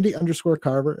Instagram.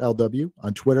 Randy_Carver, LW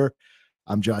on Twitter.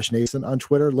 I'm Josh Nason on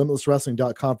Twitter.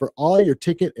 LimitlessWrestling.com for all your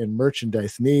ticket and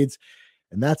merchandise needs.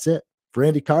 And that's it for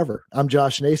Randy Carver. I'm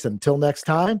Josh Nason. Until next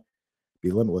time,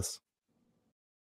 be limitless.